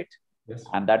generate. Yes.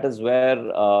 And that is where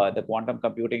the quantum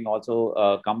computing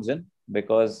also comes in,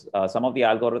 because some of the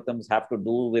algorithms have to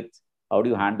do with how do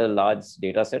you handle large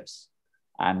data sets,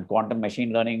 and quantum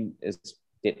machine learning is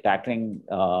tackling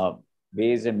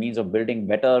ways and means of building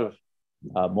better,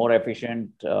 more efficient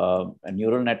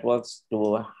neural networks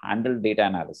to handle data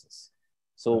analysis.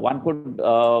 So one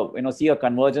could see a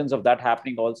convergence of that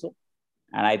happening also.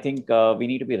 And I think we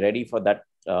need to be ready for that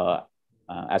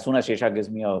as soon as Shesha gives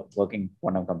me a working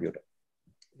quantum computer.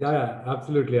 Yeah,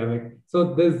 absolutely. I mean,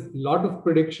 so there's a lot of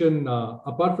prediction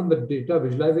apart from the data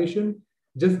visualization,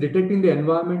 just detecting the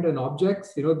environment and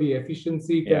objects, the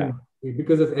efficiency can,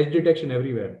 because there's edge detection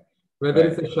everywhere, whether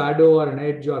it's a shadow or an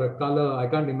edge or a color. I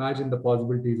can't imagine the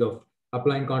possibilities of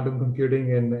applying quantum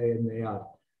computing in AR.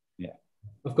 Yeah,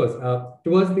 of course.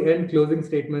 Towards the end, closing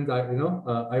statements,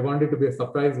 I wanted to be a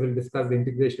surprise. We'll discuss the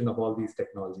integration of all these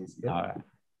technologies. Yeah. All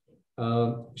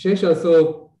right. Shesha,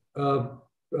 so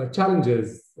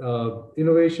challenges,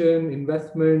 innovation,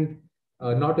 investment,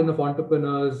 not enough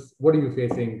entrepreneurs. What are you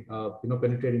facing,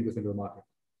 penetrating this into the market?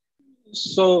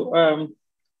 So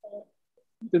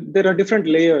there are different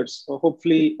layers. So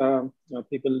hopefully,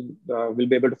 people will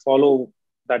be able to follow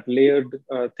that layered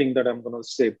thing that I'm going to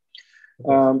say.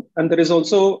 And there is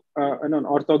also an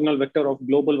orthogonal vector of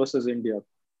global versus India.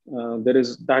 There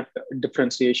is that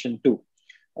differentiation too.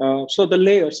 So the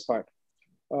layers part.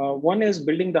 One is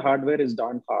building the hardware is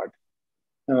darn hard.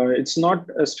 It's not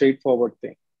a straightforward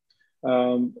thing.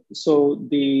 So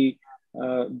the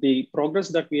progress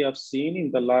that we have seen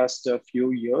in the last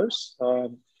few years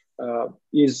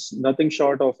is nothing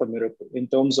short of a miracle in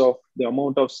terms of the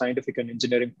amount of scientific and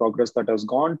engineering progress that has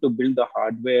gone to build the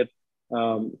hardware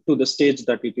to the stage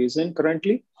that it is in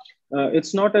currently.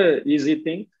 It's not an easy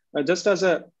thing. Just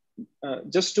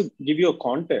to give you a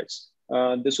context,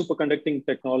 the superconducting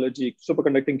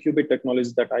qubit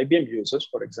technology that IBM uses,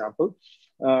 for example,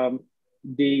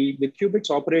 the qubits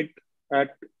operate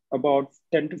at about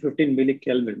 10 to 15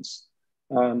 millikelvins.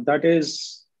 That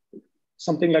is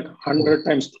something like 100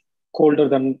 times colder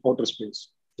than outer space.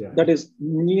 Yeah. That is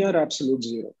near absolute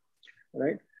zero,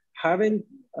 right?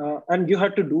 And you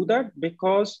have to do that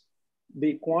because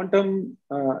the quantum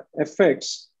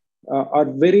effects are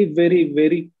very, very,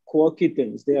 very quirky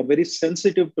things. They are very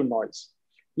sensitive to noise.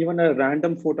 Even a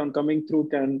random photon coming through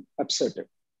can upset it.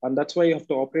 And that's why you have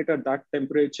to operate at that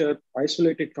temperature,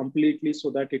 isolate it completely so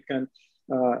that it can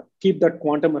keep that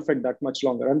quantum effect that much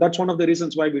longer. And that's one of the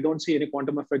reasons why we don't see any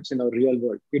quantum effects in our real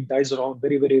world. It dies around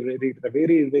very, very, very,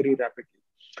 very, very rapidly.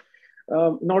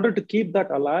 In order to keep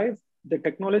that alive, the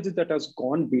technology that has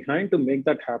gone behind to make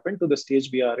that happen to the stage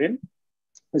we are in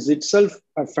is itself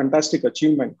a fantastic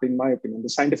achievement, in my opinion, the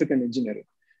scientific and engineering.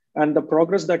 And the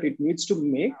progress that it needs to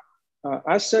make,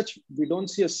 as such, we don't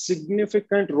see a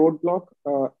significant roadblock,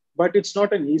 but it's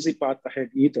not an easy path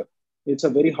ahead either. It's a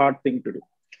very hard thing to do.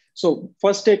 So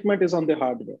first statement is on the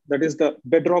hardware. That is the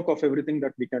bedrock of everything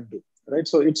that we can do, right?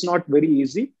 So it's not very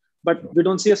easy, but we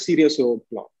don't see a serious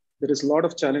roadblock. There is a lot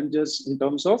of challenges in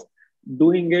terms of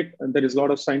doing it. And there is a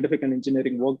lot of scientific and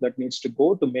engineering work that needs to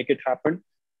go to make it happen,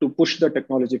 to push the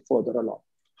technology further along.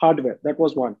 Hardware, that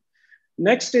was one.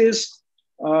 Next is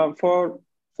for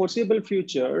foreseeable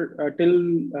future,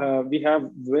 till we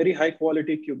have very high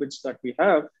quality qubits that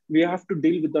we have to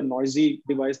deal with the noisy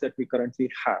device that we currently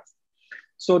have.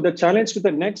 So the challenge to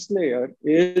the next layer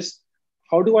is,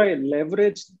 how do I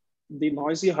leverage the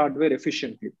noisy hardware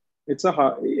efficiently? It's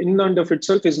in and of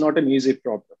itself is not an easy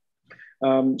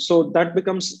problem. So that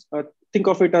becomes, think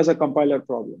of it as a compiler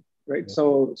problem, right? Yeah.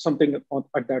 So something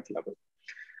at that level.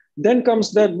 Then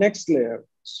comes the next layer.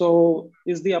 So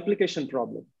is the application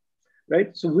problem,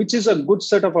 right? So which is a good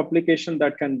set of application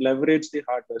that can leverage the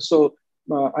hardware? So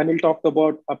Anil talked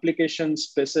about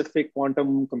application-specific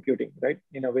quantum computing, right?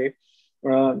 In a way.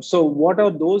 So what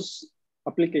are those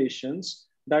applications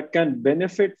that can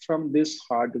benefit from this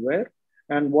hardware,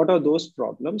 and what are those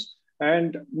problems?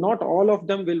 And not all of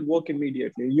them will work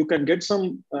immediately. You can get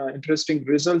some interesting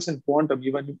results in quantum,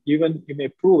 even you may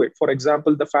prove it. For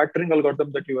example, the factoring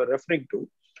algorithm that you are referring to,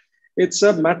 it's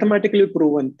a mathematically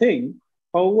proven thing.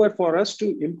 However, for us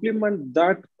to implement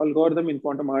that algorithm in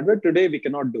quantum hardware today, we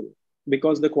cannot do it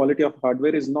because the quality of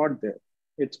hardware is not there.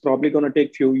 It's probably going to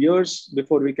take few years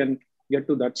before we can get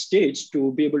to that stage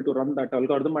to be able to run that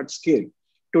algorithm at scale.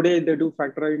 Today, they do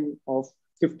factoring of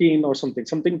 15 or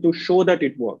something to show that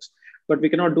it works, but we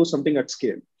cannot do something at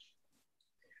scale.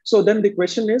 So then the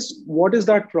question is, what is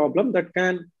that problem that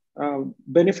can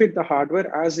benefit the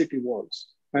hardware as it evolves?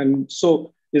 And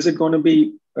so is it going to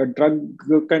be a drug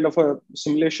kind of a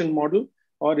simulation model,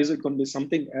 or is it going to be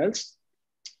something else?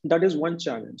 That is one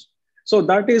challenge. So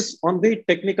that is on the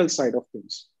technical side of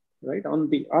things, right? On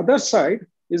the other side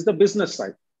is the business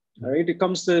side, right? It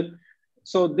comes to,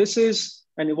 so this is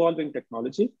an evolving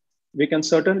technology. We can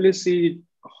certainly see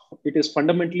it is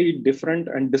fundamentally different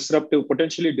and disruptive,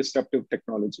 potentially disruptive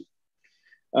technology.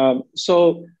 And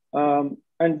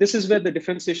this is where the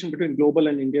differentiation between global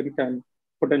and Indian can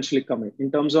potentially come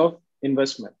in terms of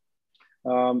investment.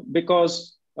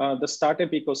 Because the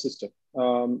startup ecosystem,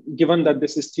 given that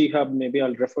this is T-Hub, maybe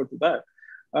I'll refer to that.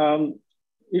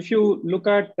 If you look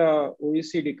at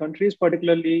OECD countries,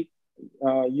 particularly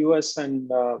US and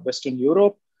Western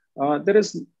Europe, there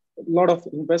is a lot of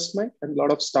investment and a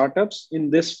lot of startups in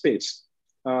this space.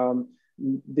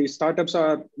 The startups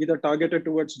are either targeted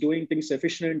towards doing things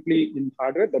efficiently in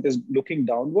hardware, that is looking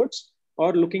downwards,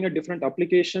 or looking at different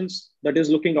applications that is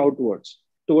looking outwards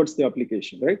towards the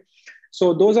application, right?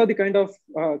 So those are the kind of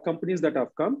companies that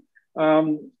have come.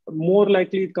 More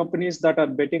likely companies that are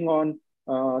betting on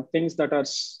things that are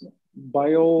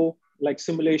bio, like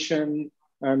simulation,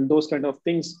 and those kind of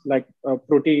things like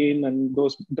protein and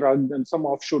those drugs and some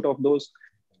offshoot of those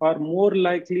are more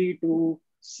likely to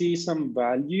see some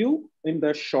value in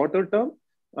the shorter term.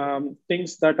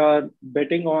 Things that are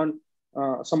betting on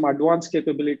some advanced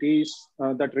capabilities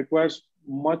that requires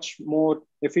much more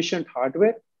efficient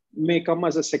hardware may come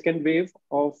as a second wave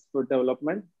of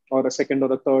development, or a second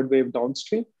or a third wave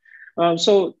downstream.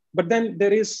 But then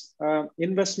there is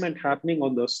investment happening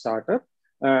on the startup.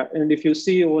 And if you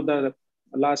see over the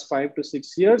last 5 to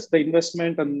 6 years, the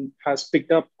investment has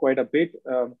picked up quite a bit.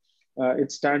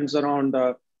 It stands around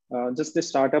just the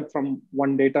startup from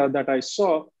one data that I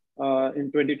saw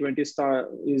in 2020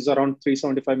 is around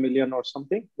 375 million or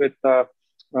something, with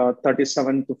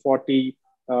 37 to 40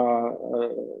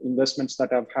 investments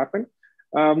that have happened.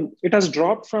 It has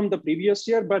dropped from the previous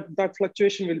year, but that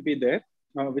fluctuation will be there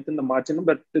within the margin,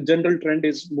 but the general trend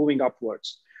is moving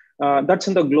upwards. That's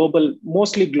in the global,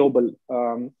 mostly global.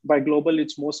 By global,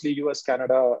 it's mostly US,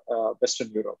 Canada,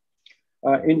 Western Europe.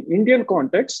 In Indian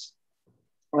context,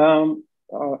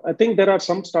 I think there are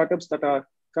some startups that are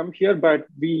come here, but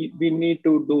we need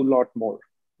to do a lot more.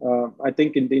 I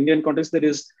think in the Indian context, there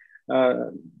is,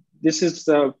 this is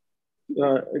a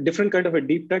different kind of a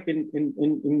deep tech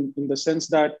in the sense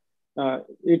that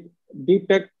deep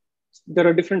tech, there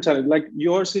are different challenges. Like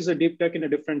yours is a deep tech in a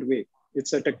different way.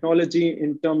 It's a technology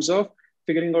in terms of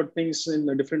figuring out things in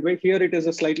a different way. Here, it is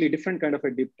a slightly different kind of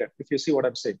a deep tech, if you see what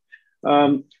I'm saying.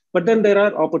 But then there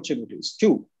are opportunities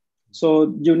too.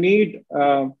 So you need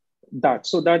that.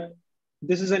 So that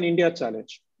this is an India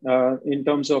challenge in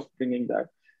terms of bringing that.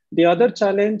 The other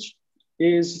challenge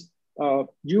is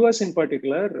US in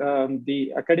particular,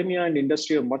 the academia and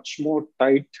industry are much more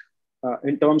tight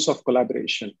in terms of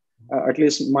collaboration, at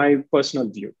least my personal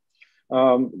view.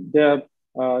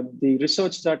 the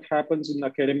research that happens in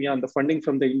academia and the funding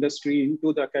from the industry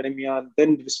into the academia, and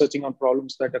then researching on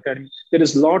problems that academia, there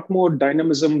is a lot more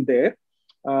dynamism there.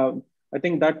 I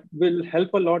think that will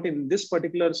help a lot in this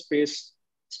particular space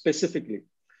specifically,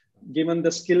 given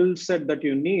the skill set that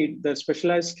you need, the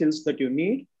specialized skills that you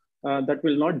need, that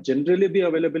will not generally be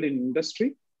available in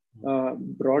industry.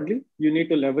 Broadly, you need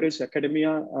to leverage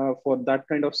academia for that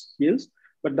kind of skills,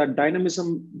 but that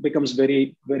dynamism becomes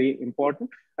very, very important.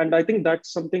 And I think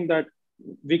that's something that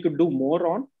we could do more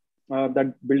on,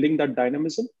 that building that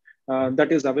dynamism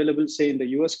that is available, say in the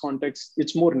US context.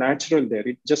 It's more natural there.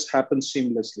 It just happens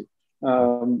seamlessly.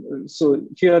 So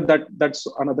here, that's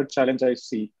another challenge I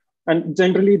see. And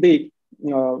generally the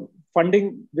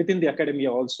funding within the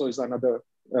academia also is another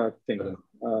thing.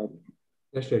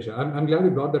 Yes, Shesha. I'm glad you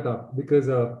brought that up because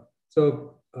our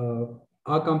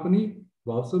company,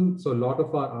 Wowsum, so a lot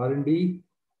of our R&D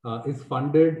is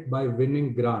funded by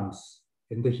winning grants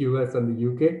in the US and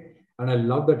the UK. And I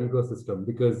love that ecosystem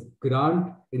because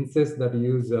grant insists that you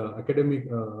use academic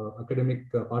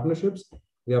partnerships.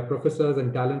 We have professors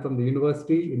and talent from the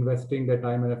university investing their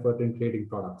time and effort in creating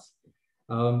products.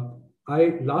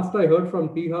 Last I heard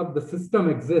from T-Hub, the system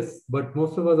exists, but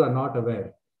most of us are not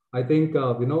aware. I think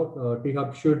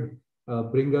T-Hub should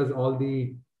bring us all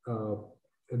the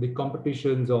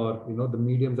competitions or the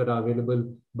mediums that are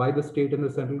available by the state and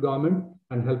the central government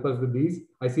and help us with these.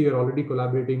 I see you're already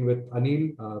collaborating with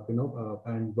Anil,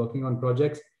 and working on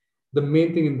projects. The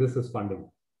main thing in this is funding.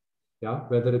 Yeah,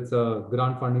 whether it's a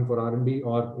grant funding for R&D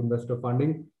or investor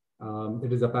funding,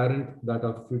 it is apparent that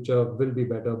our future will be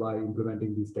better by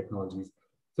implementing these technologies.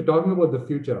 So talking about the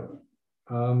future,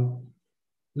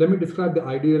 let me describe the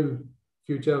ideal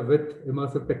future with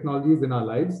immersive technologies in our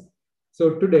lives.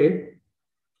 So today,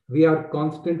 we are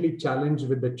constantly challenged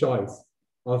with the choice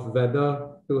of whether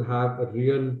to have a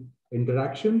real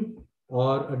interaction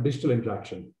or a digital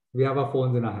interaction. We have our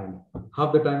phones in our hand.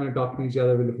 Half the time when we talk to each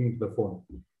other, we're looking at the phone.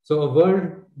 So a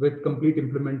world with complete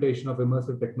implementation of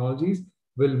immersive technologies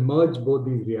will merge both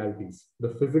these realities, the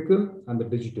physical and the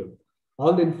digital.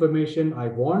 All the information I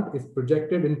want is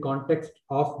projected in context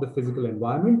of the physical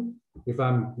environment. If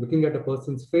I'm looking at a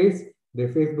person's face, their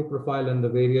Facebook profile and the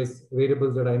various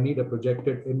variables that I need are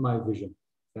projected in my vision.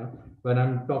 Yeah. When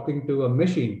I'm talking to a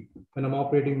machine, when I'm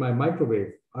operating my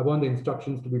microwave, I want the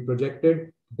instructions to be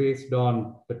projected based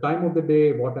on the time of the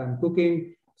day, what I'm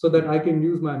cooking, so that I can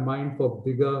use my mind for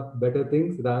bigger, better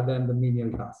things rather than the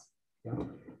menial tasks. Yeah.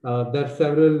 There are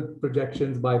several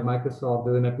projections by Microsoft.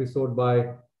 There's an episode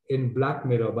in Black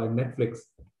Mirror by Netflix,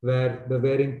 where they're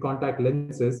wearing contact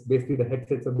lenses. Basically, the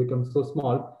headsets have become so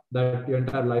small that your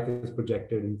entire life is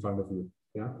projected in front of you.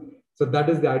 Yeah. So that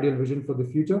is the ideal vision for the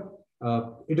future.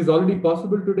 It is already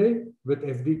possible today with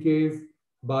SDKs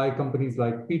by companies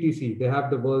like PTC. They have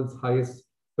the world's highest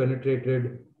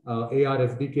penetrated AR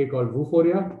SDK called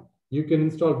Vuforia. You can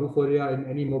install Vuforia in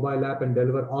any mobile app and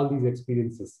deliver all these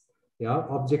experiences. Yeah,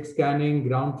 object scanning,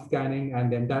 ground scanning,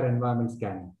 and the entire environment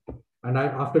scanning. And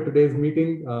after today's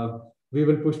meeting, we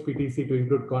will push PTC to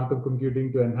include quantum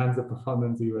computing to enhance the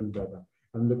performance even better.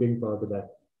 I'm looking forward to that.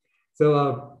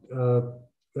 So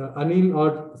Anil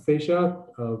or Sesha,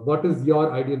 what is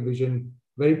your ideal vision?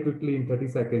 Very quickly in 30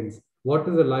 seconds, what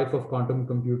does the life of quantum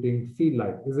computing feel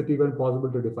like? Is it even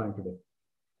possible to define today?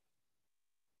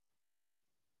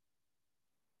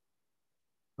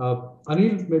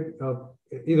 Anil,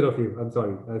 either of you, I'm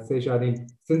sorry, Sesha, Anil,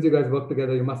 since you guys work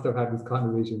together, you must have had these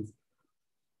conversations.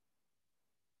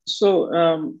 So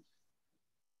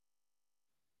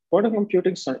quantum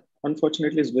computing,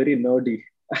 unfortunately, is very nerdy.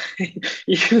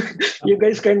 you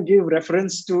guys can give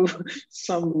reference to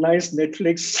some nice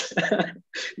Netflix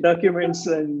documents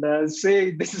and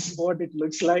say this is what it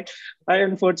looks like. I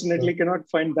unfortunately cannot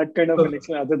find that kind of an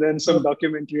explanation other than some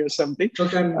documentary or something. So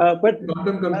can but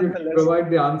quantum computing provide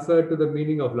the answer to the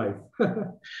meaning of life?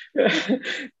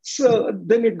 So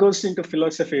then it goes into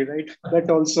philosophy, right? That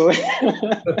also.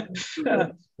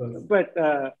 But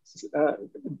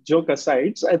joke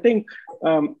aside, I think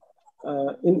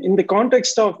in the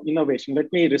context of innovation,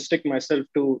 let me restrict myself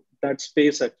to that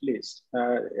space at least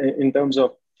in terms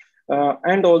of,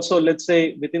 and also let's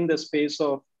say within the space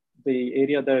of the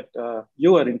area that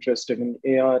you are interested in,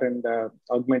 AR and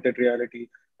augmented reality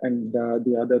and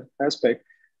the other aspect.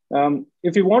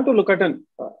 If you want to look at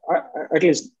at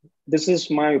least this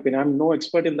is my opinion, I'm no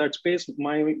expert in that space.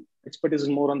 My expertise is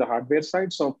more on the hardware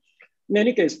side. So in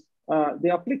any case,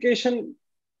 the application,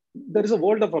 there is a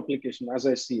world of application as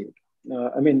I see it.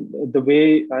 I mean, the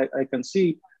way I can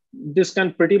see, this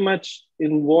can pretty much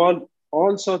involve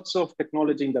all sorts of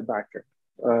technology in the backend.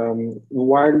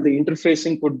 While the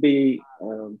interfacing could be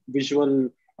visual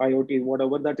IoT,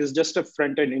 whatever, that is just a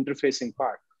front-end interfacing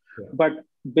part. Yeah. But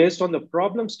based on the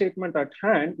problem statement at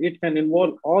hand, it can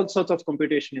involve all sorts of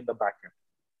computation in the backend,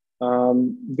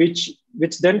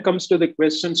 which then comes to the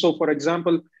question. So for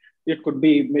example, it could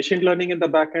be machine learning in the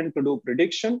backend to do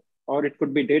prediction, or it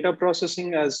could be data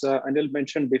processing, as Anil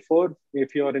mentioned before.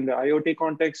 If you're in the IoT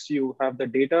context, you have the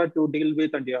data to deal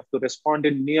with, and you have to respond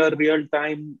in near real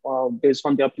time based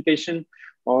on the application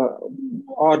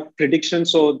or prediction.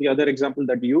 So the other example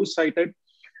that you cited.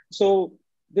 So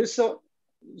this,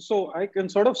 so I can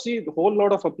sort of see the whole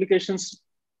lot of applications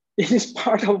is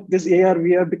part of this AR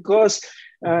VR, because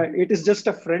it is just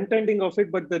a front ending of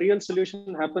it, but the real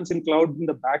solution happens in cloud in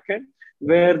the back end,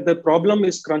 where the problem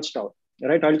is crunched out,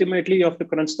 right? Ultimately, you have to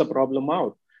crunch the problem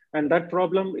out. And that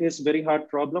problem is very hard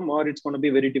problem, or it's going to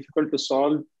be very difficult to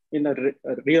solve in a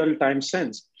real time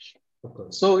sense.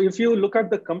 So if you look at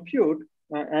the compute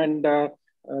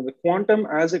the quantum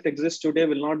as it exists today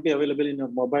will not be available in your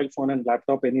mobile phone and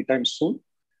laptop anytime soon.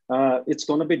 It's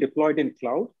going to be deployed in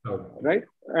cloud, right?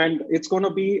 And it's going to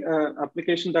be an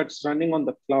application that's running on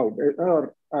the cloud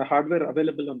or hardware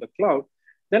available on the cloud.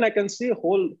 Then I can see a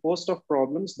whole host of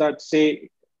problems that, say,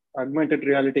 augmented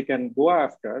reality can go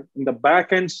after. In the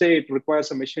back end, say, it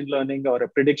requires a machine learning or a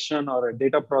prediction or a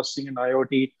data processing in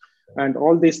IoT and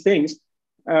all these things.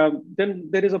 Then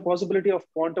there is a possibility of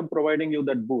quantum providing you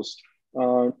that boost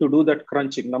to do that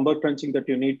crunching, number crunching that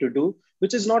you need to do,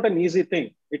 which is not an easy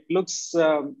thing. It looks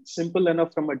simple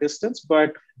enough from a distance,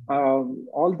 but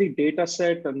all the data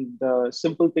set and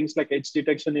simple things like edge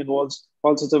detection involves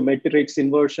all sorts of matrix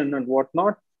inversion and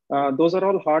whatnot. Those are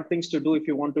all hard things to do if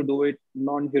you want to do it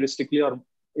non-heuristically or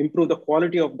improve the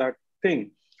quality of that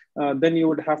thing. Then you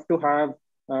would have to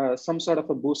have some sort of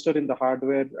a booster in the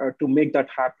hardware to make that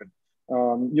happen.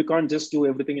 You can't just do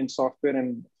everything in software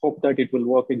and hope that it will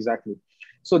work exactly.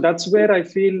 So that's where I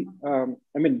feel,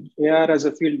 I mean, AR as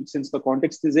a field, since the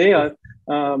context is AR,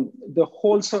 the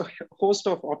whole host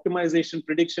of optimization,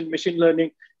 prediction, machine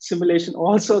learning, simulation,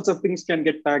 all sorts of things can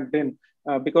get tagged in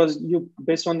because you,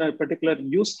 based on a particular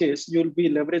use case, you'll be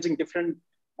leveraging different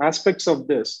aspects of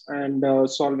this and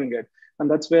solving it.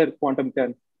 And that's where quantum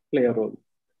can play a role.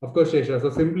 Of course, Shesha.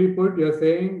 So simply put, you're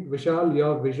saying, Vishal,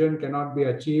 your vision cannot be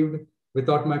achieved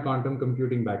without my quantum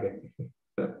computing backend,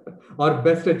 or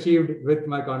best achieved with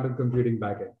my quantum computing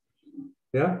backend.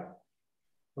 Yeah,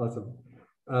 awesome.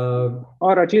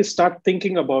 Or at least start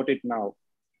thinking about it now,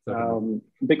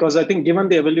 because I think given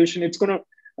the evolution, it's going to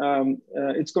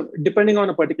depending on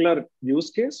a particular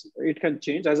use case, it can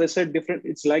change. As I said,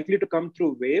 it's likely to come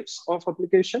through waves of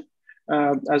application,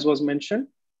 as was mentioned.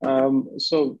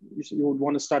 So you would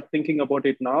want to start thinking about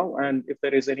it now. And if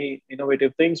there is any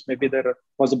innovative things, maybe there are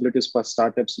possibilities for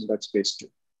startups in that space too.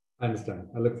 I understand.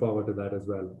 I look forward to that as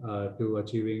well, to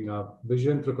achieving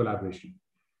vision through collaboration.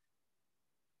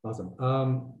 Awesome.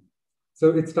 So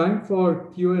it's time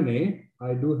for Q&A.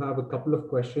 I do have a couple of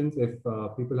questions. If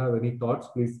people have any thoughts,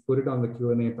 please put it on the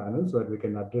Q&A panel so that we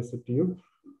can address it to you.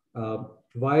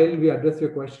 While we address your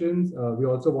questions, we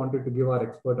also wanted to give our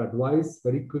expert advice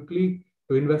very quickly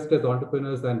to investors,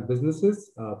 entrepreneurs, and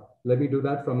businesses. Let me do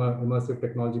that from an immersive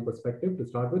technology perspective to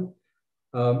start with.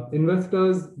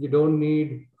 Investors, you don't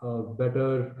need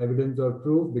better evidence or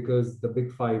proof because the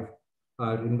big five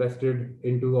are invested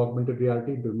into augmented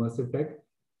reality, into immersive tech.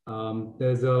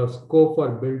 There's a scope for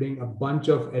building a bunch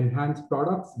of enhanced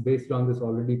products based on this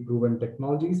already proven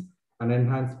technologies, and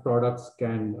enhanced products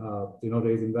can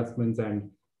raise investments and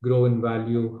grow in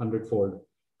value 100-fold.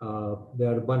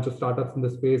 There are a bunch of startups in the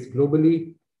space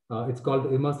globally. It's called the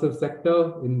immersive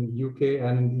sector in the UK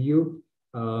and in the EU.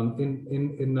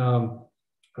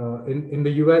 In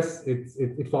the US,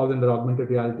 it falls under augmented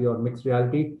reality or mixed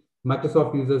reality.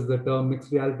 Microsoft uses the term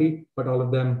mixed reality, but all of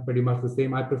them pretty much the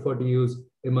same. I prefer to use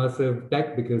immersive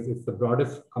tech because it's the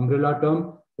broadest umbrella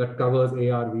term that covers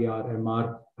AR, VR,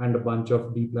 MR, and a bunch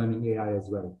of deep learning AI as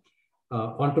well.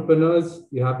 Entrepreneurs,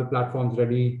 you have the platforms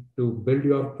ready to build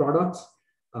your products.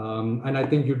 And I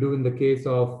think you do in the case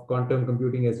of quantum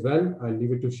computing as well. I'll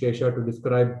leave it to Shesha to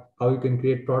describe how you can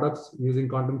create products using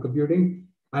quantum computing.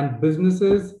 And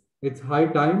businesses, it's high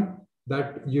time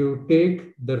that you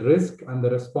take the risk and the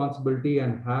responsibility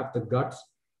and have the guts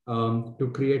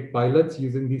to create pilots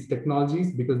using these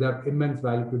technologies because they have immense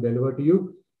value to deliver to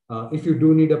you. If you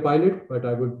do need a pilot, but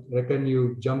I would reckon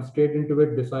you jump straight into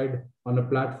it, decide on a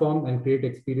platform and create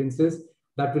experiences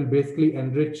that will basically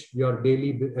enrich your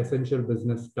daily essential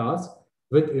business tasks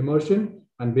with immersion.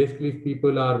 And basically, if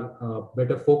people are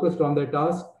better focused on their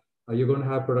tasks, you're going to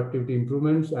have productivity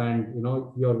improvements, and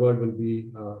your world will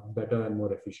be better and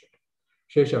more efficient.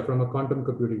 Shesha, from a quantum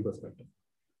computing perspective.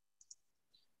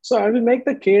 So I will make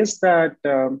the case that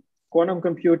quantum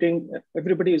computing,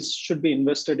 everybody should be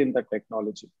invested in that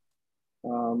technology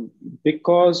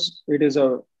because it is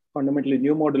a fundamentally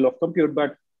new model of compute,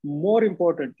 but more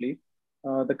importantly,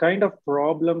 the kind of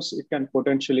problems it can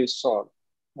potentially solve,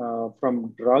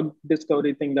 from drug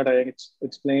discovery thing that I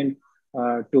explained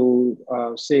to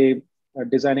say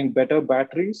designing better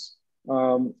batteries,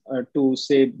 to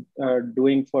say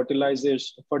doing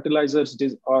fertilizers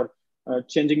or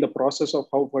changing the process of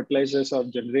how fertilizers are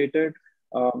generated,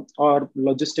 or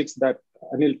logistics that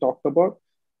Anil talked about.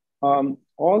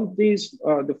 All these,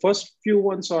 the first few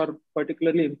ones are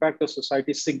particularly impact the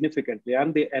society significantly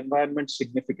and the environment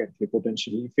significantly,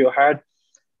 potentially. If you had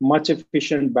much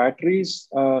efficient batteries,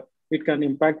 it can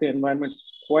impact the environment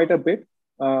quite a bit,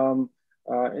 and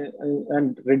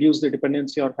reduce the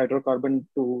dependency on hydrocarbon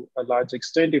to a large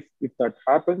extent if that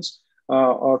happens.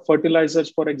 Or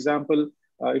fertilizers, for example,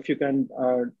 if you can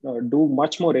do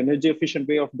much more energy efficient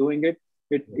way of doing it,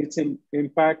 its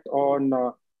impact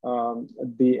on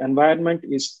the environment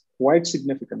is quite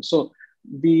significant. So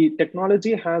the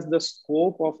technology has the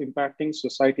scope of impacting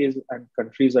societies and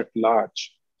countries at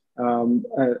large.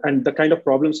 And the kind of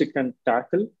problems it can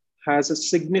tackle has a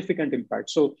significant impact.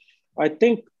 So I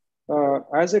think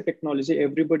as a technology,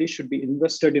 everybody should be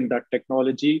invested in that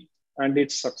technology and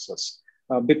its success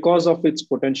because of its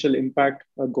potential impact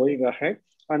going ahead.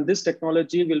 And this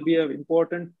technology will be an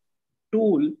important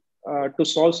tool to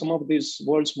solve some of these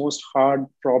world's most hard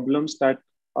problems that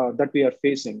we are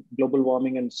facing, global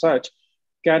warming and such,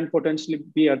 can potentially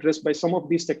be addressed by some of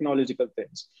these technological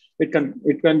things. It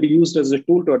can be used as a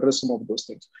tool to address some of those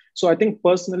things. So I think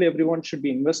personally, everyone should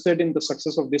be invested in the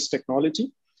success of this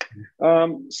technology.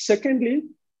 Secondly,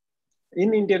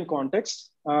 in Indian context,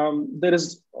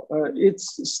 it's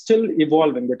still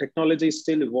evolving. The technology is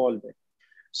still evolving.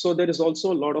 So there is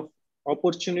also a lot of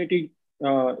opportunity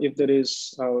if there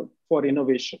is for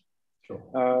innovation. Sure.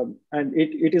 And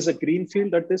it is a green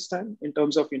field at this time in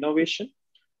terms of innovation.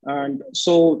 And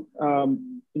so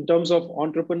in terms of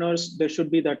entrepreneurs, there should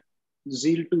be that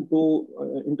zeal to go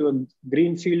into a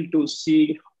green field to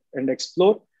see and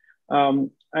explore.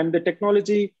 And the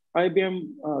technology,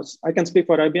 IBM, I can speak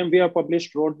for IBM, we have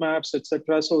published roadmaps,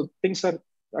 etc. So things are,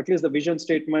 at least the vision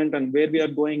statement and where we are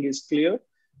going is clear.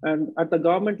 And at the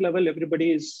government level,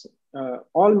 everybody is,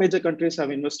 all major countries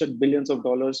have invested billions of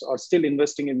dollars or still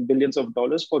investing in billions of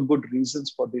dollars for good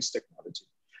reasons for this technology.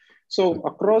 So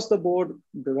across the board,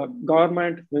 the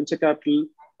government, venture capital,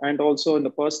 and also in the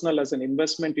personal as an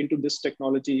investment into this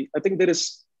technology, I think there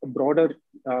is a broader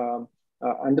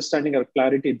understanding or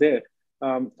clarity there.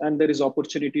 And there is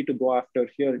opportunity to go after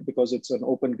here because it's an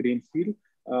open green field.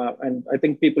 And I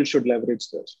think people should leverage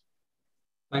this.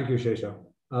 Thank you, Shesha.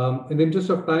 In the interest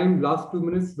of time, last 2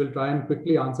 minutes, we'll try and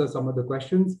quickly answer some of the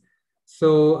questions.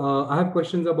 So I have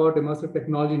questions about immersive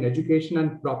technology in education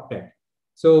and prop tech.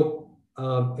 So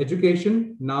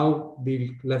education, now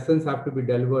the lessons have to be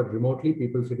delivered remotely,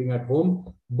 people sitting at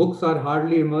home. Books are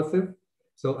hardly immersive.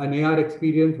 So an AR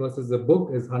experience versus a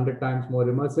book is 100 times more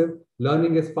immersive.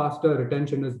 Learning is faster,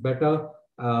 retention is better,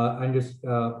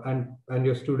 and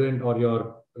your student or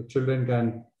your children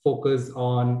can focus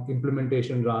on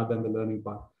implementation rather than the learning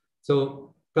part.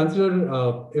 So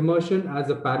consider immersion as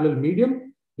a parallel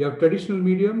medium. You have traditional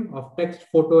medium of text,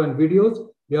 photo, and videos.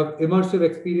 You have immersive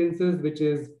experiences, which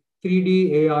is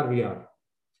 3D, AR, VR.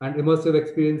 And immersive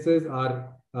experiences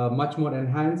are much more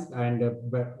enhanced and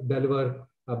deliver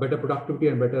better productivity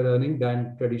and better learning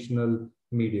than traditional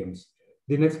mediums.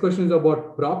 The next question is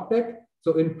about prop tech.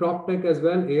 So in prop tech as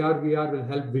well, AR, VR will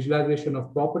help visualization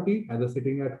of property either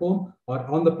sitting at home or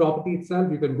on the property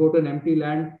itself. You can go to an empty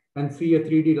land and see a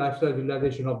 3D lifestyle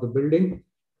visualization of the building.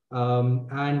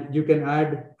 And you can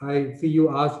add, I see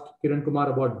you asked Kiran Kumar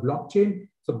about blockchain.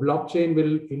 So blockchain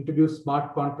will introduce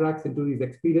smart contracts into these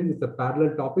experiences. It's a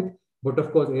parallel topic, but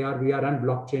of course, AR, VR and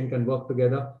blockchain can work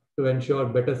together to ensure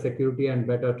better security and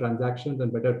better transactions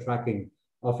and better tracking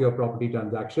of your property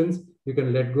transactions. You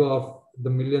can let go of the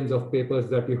millions of papers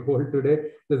that you hold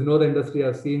today. There's no other industry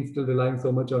I've seen still relying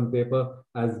so much on paper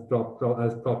as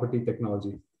property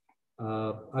technology.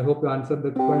 I hope you answered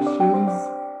the questions.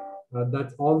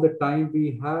 That's all the time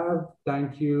we have.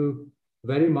 Thank you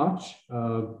very much,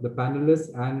 the panelists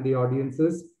and the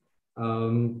audiences.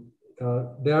 We'll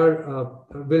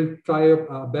try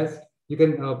our best. You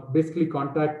can basically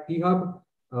contact T-Hub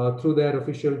through their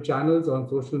official channels on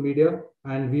social media,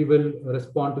 and we will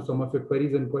respond to some of your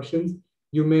queries and questions.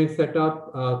 You may set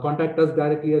up, contact us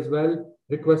directly as well,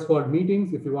 request for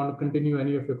meetings if you want to continue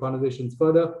any of your conversations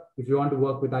further. If you want to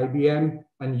work with IBM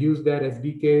and use their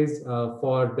SDKs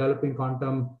for developing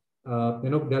quantum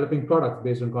developing products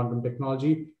based on quantum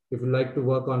technology. If you'd like to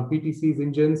work on PTC's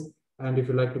engines, and if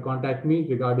you'd like to contact me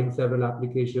regarding several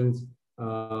applications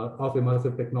of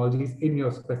immersive technologies in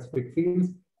your specific fields,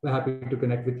 we're happy to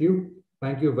connect with you.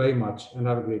 Thank you very much and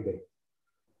have a great day.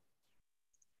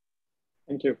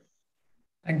 Thank you.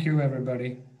 Thank you,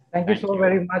 everybody. Thank you so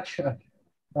very much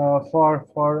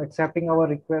for accepting our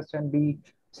request and be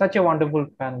such a wonderful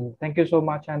panel. Thank you so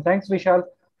much. And thanks, Vishal,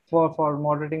 for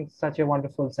moderating such a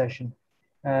wonderful session.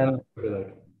 And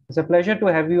it's a pleasure to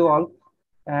have you all.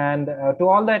 And to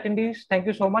all the attendees, thank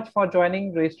you so much for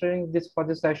registering for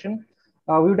this session.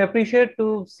 We would appreciate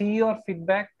to see your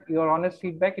feedback, your honest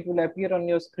feedback. It will appear on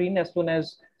your screen as soon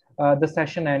as the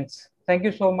session ends. Thank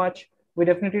you so much. We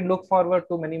definitely look forward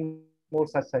to many more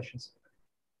such sessions.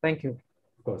 Thank you.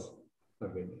 Of course.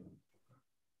 Okay.